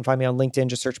 @HeyPfeiffer. You can find me on LinkedIn.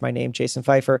 Just search my name, Jason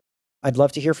Feifer. I'd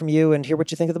love to hear from you and hear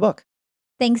what you think of the book.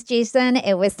 Thanks, Jason.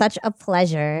 It was such a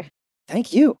pleasure.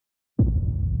 Thank you.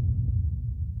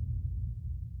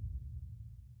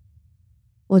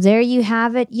 Well, there you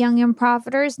have it, Young and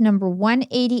Profiters. Number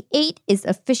 188 is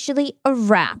officially a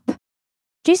wrap.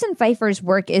 Jason Feifer's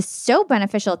work is so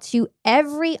beneficial to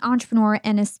every entrepreneur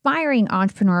and aspiring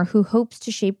entrepreneur who hopes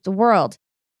to shape the world.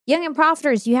 Young and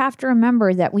Profiters, you have to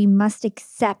remember that we must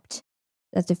accept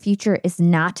that the future is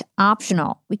not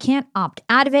optional. We can't opt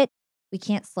out of it. We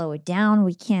can't slow it down.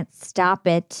 We can't stop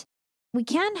it. We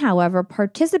can, however,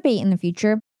 participate in the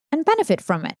future and benefit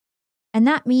from it. And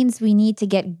that means we need to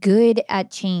get good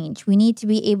at change. We need to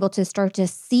be able to start to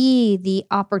see the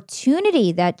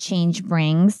opportunity that change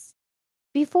brings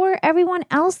before everyone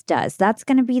else does. That's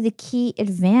going to be the key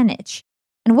advantage.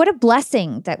 And what a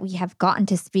blessing that we have gotten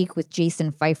to speak with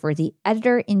Jason Feifer, the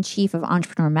editor-in-chief of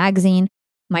Entrepreneur Magazine,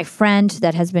 my friend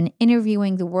that has been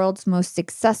interviewing the world's most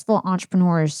successful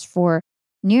entrepreneurs for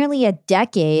nearly a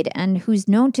decade and who's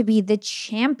known to be the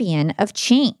champion of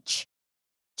change.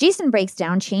 Jason breaks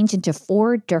down change into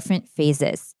 4 different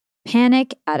phases: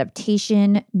 panic,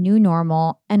 adaptation, new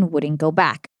normal, and wouldn't go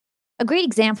back. A great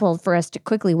example for us to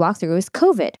quickly walk through is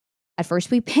COVID. At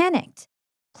first, we panicked.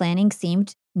 Planning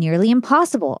seemed nearly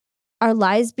impossible. Our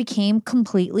lives became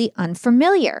completely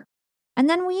unfamiliar. And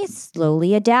then we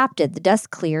slowly adapted. The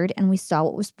dust cleared and we saw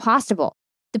what was possible.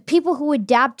 The people who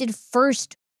adapted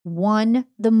first won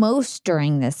the most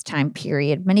during this time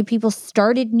period. Many people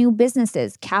started new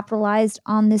businesses, capitalized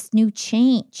on this new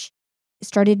change,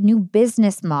 started new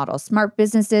business models. Smart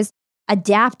businesses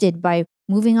adapted by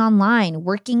moving online.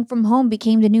 Working from home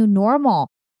became the new normal.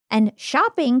 And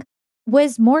shopping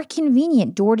was more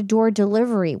convenient, door-to-door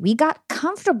delivery. We got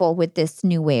comfortable with this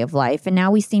new way of life, and now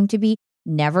we seem to be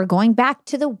never going back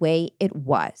to the way it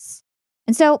was.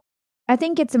 And so I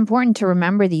think it's important to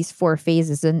remember these 4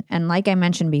 phases. And like I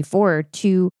mentioned before,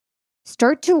 to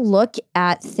start to look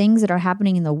at things that are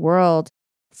happening in the world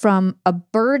from a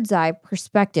bird's eye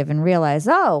perspective and realize,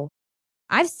 oh,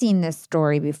 I've seen this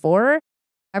story before.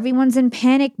 Everyone's in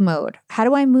panic mode. How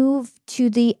do I move to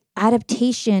the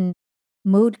adaptation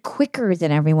mode quicker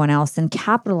than everyone else and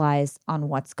capitalize on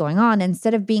what's going on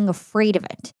instead of being afraid of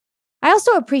it? I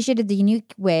also appreciated the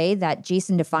unique way that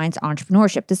Jason defines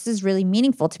entrepreneurship. This is really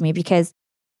meaningful to me because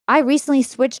I recently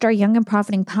switched our Young and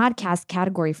Profiting podcast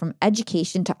category from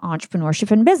education to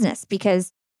entrepreneurship and business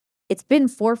because it's been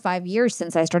 4 or 5 years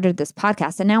since I started this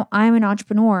podcast. And now I'm an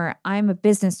entrepreneur. I'm a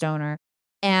business owner.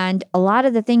 And a lot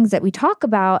of the things that we talk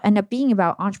about end up being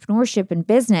about entrepreneurship and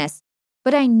business.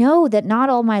 But I know that not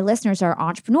all my listeners are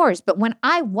entrepreneurs. But when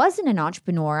I wasn't an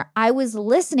entrepreneur, I was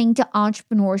listening to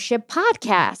entrepreneurship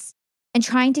podcasts and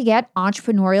trying to get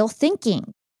entrepreneurial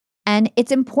thinking. And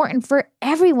it's important for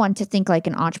everyone to think like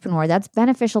an entrepreneur. That's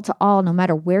beneficial to all, no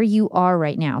matter where you are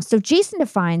right now. So Jason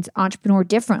defines entrepreneur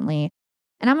differently.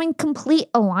 And I'm in complete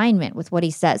alignment with what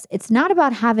he says. It's not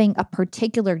about having a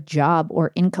particular job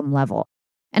or income level.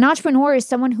 An entrepreneur is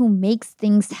someone who makes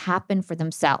things happen for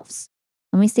themselves.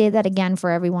 Let me say that again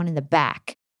for everyone in the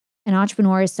back. An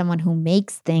entrepreneur is someone who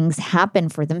makes things happen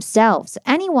for themselves.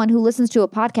 Anyone who listens to a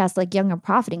podcast like Young and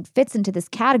Profiting fits into this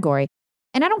category.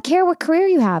 And I don't care what career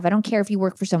you have. I don't care if you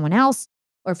work for someone else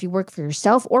or if you work for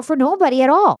yourself or for nobody at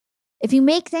all. If you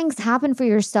make things happen for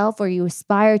yourself or you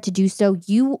aspire to do so,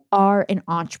 you are an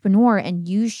entrepreneur and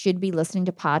you should be listening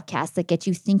to podcasts that get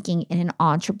you thinking in an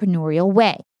entrepreneurial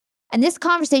way. And this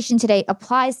conversation today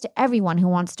applies to everyone who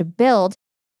wants to build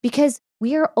because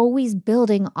we are always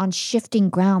building on shifting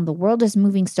ground. The world is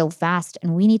moving so fast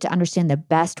and we need to understand the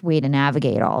best way to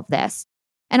navigate all of this.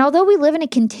 And although we live in a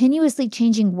continuously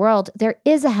changing world, there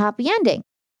is a happy ending.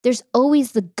 There's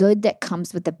always the good that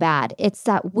comes with the bad. It's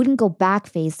that wouldn't go back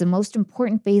phase, the most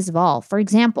important phase of all. For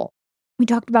example, we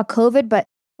talked about COVID, but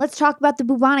let's talk about the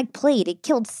bubonic plague. It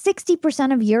killed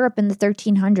 60% of Europe in the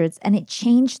 1300s, and it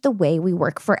changed the way we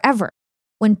work forever.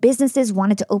 When businesses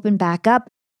wanted to open back up,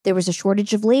 there was a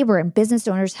shortage of labor, and business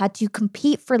owners had to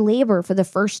compete for labor for the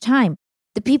first time.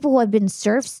 The people who had been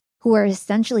serfs, who are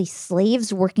essentially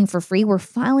slaves working for free, were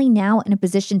finally now in a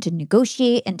position to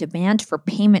negotiate and demand for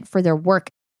payment for their work.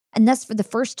 And thus, for the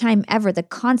first time ever, the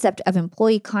concept of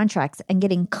employee contracts and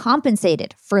getting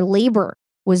compensated for labor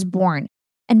was born.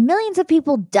 And millions of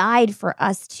people died for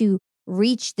us to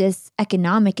reach this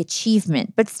economic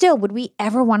achievement. But still, would we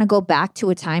ever want to go back to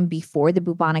a time before the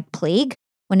bubonic plague,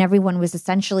 when everyone was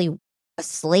essentially a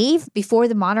slave, before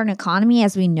the modern economy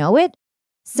as we know it?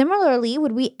 Similarly,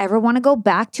 would we ever want to go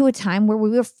back to a time where we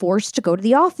were forced to go to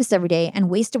the office every day and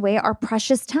waste away our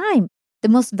precious time, the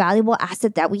most valuable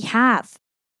asset that we have?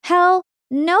 Hell,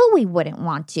 no, we wouldn't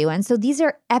want to. And so these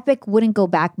are epic wouldn't go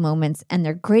back moments, and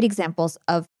they're great examples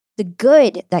of the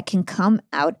good that can come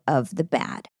out of the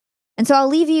bad. And so I'll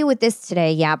leave you with this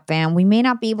today, Yap fam. We may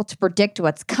not be able to predict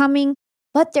what's coming,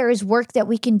 but there is work that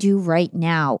we can do right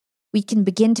now. We can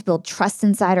begin to build trust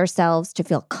inside ourselves, to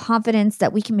feel confidence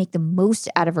that we can make the most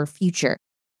out of our future.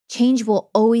 Change will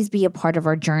always be a part of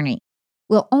our journey.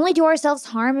 We'll only do ourselves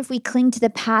harm if we cling to the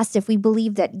past, if we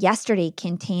believe that yesterday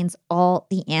contains all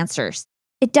the answers.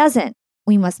 It doesn't.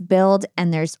 We must build,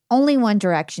 and there's only one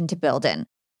direction to build in.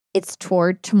 It's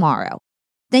toward tomorrow.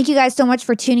 Thank you guys so much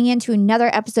for tuning in to another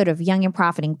episode of Young and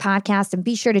Profiting Podcast, and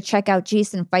be sure to check out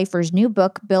Jason Feifer's new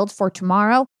book, Build for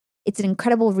Tomorrow. It's an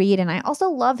incredible read, and I also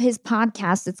love his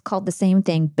podcast. It's called the same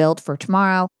thing, Build for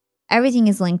Tomorrow. Everything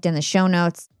is linked in the show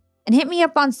notes. And hit me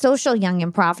up on social, Young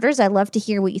and Profiters. I'd love to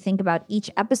hear what you think about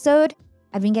each episode.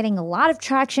 I've been getting a lot of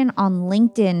traction on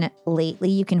LinkedIn lately.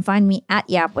 You can find me at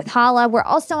Yap with Hala. We're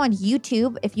also on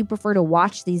YouTube. If you prefer to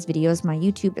watch these videos, my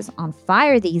YouTube is on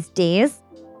fire these days.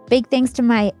 Big thanks to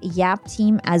my Yap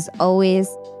team as always.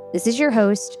 This is your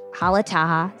host, Hala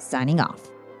Taha, signing off.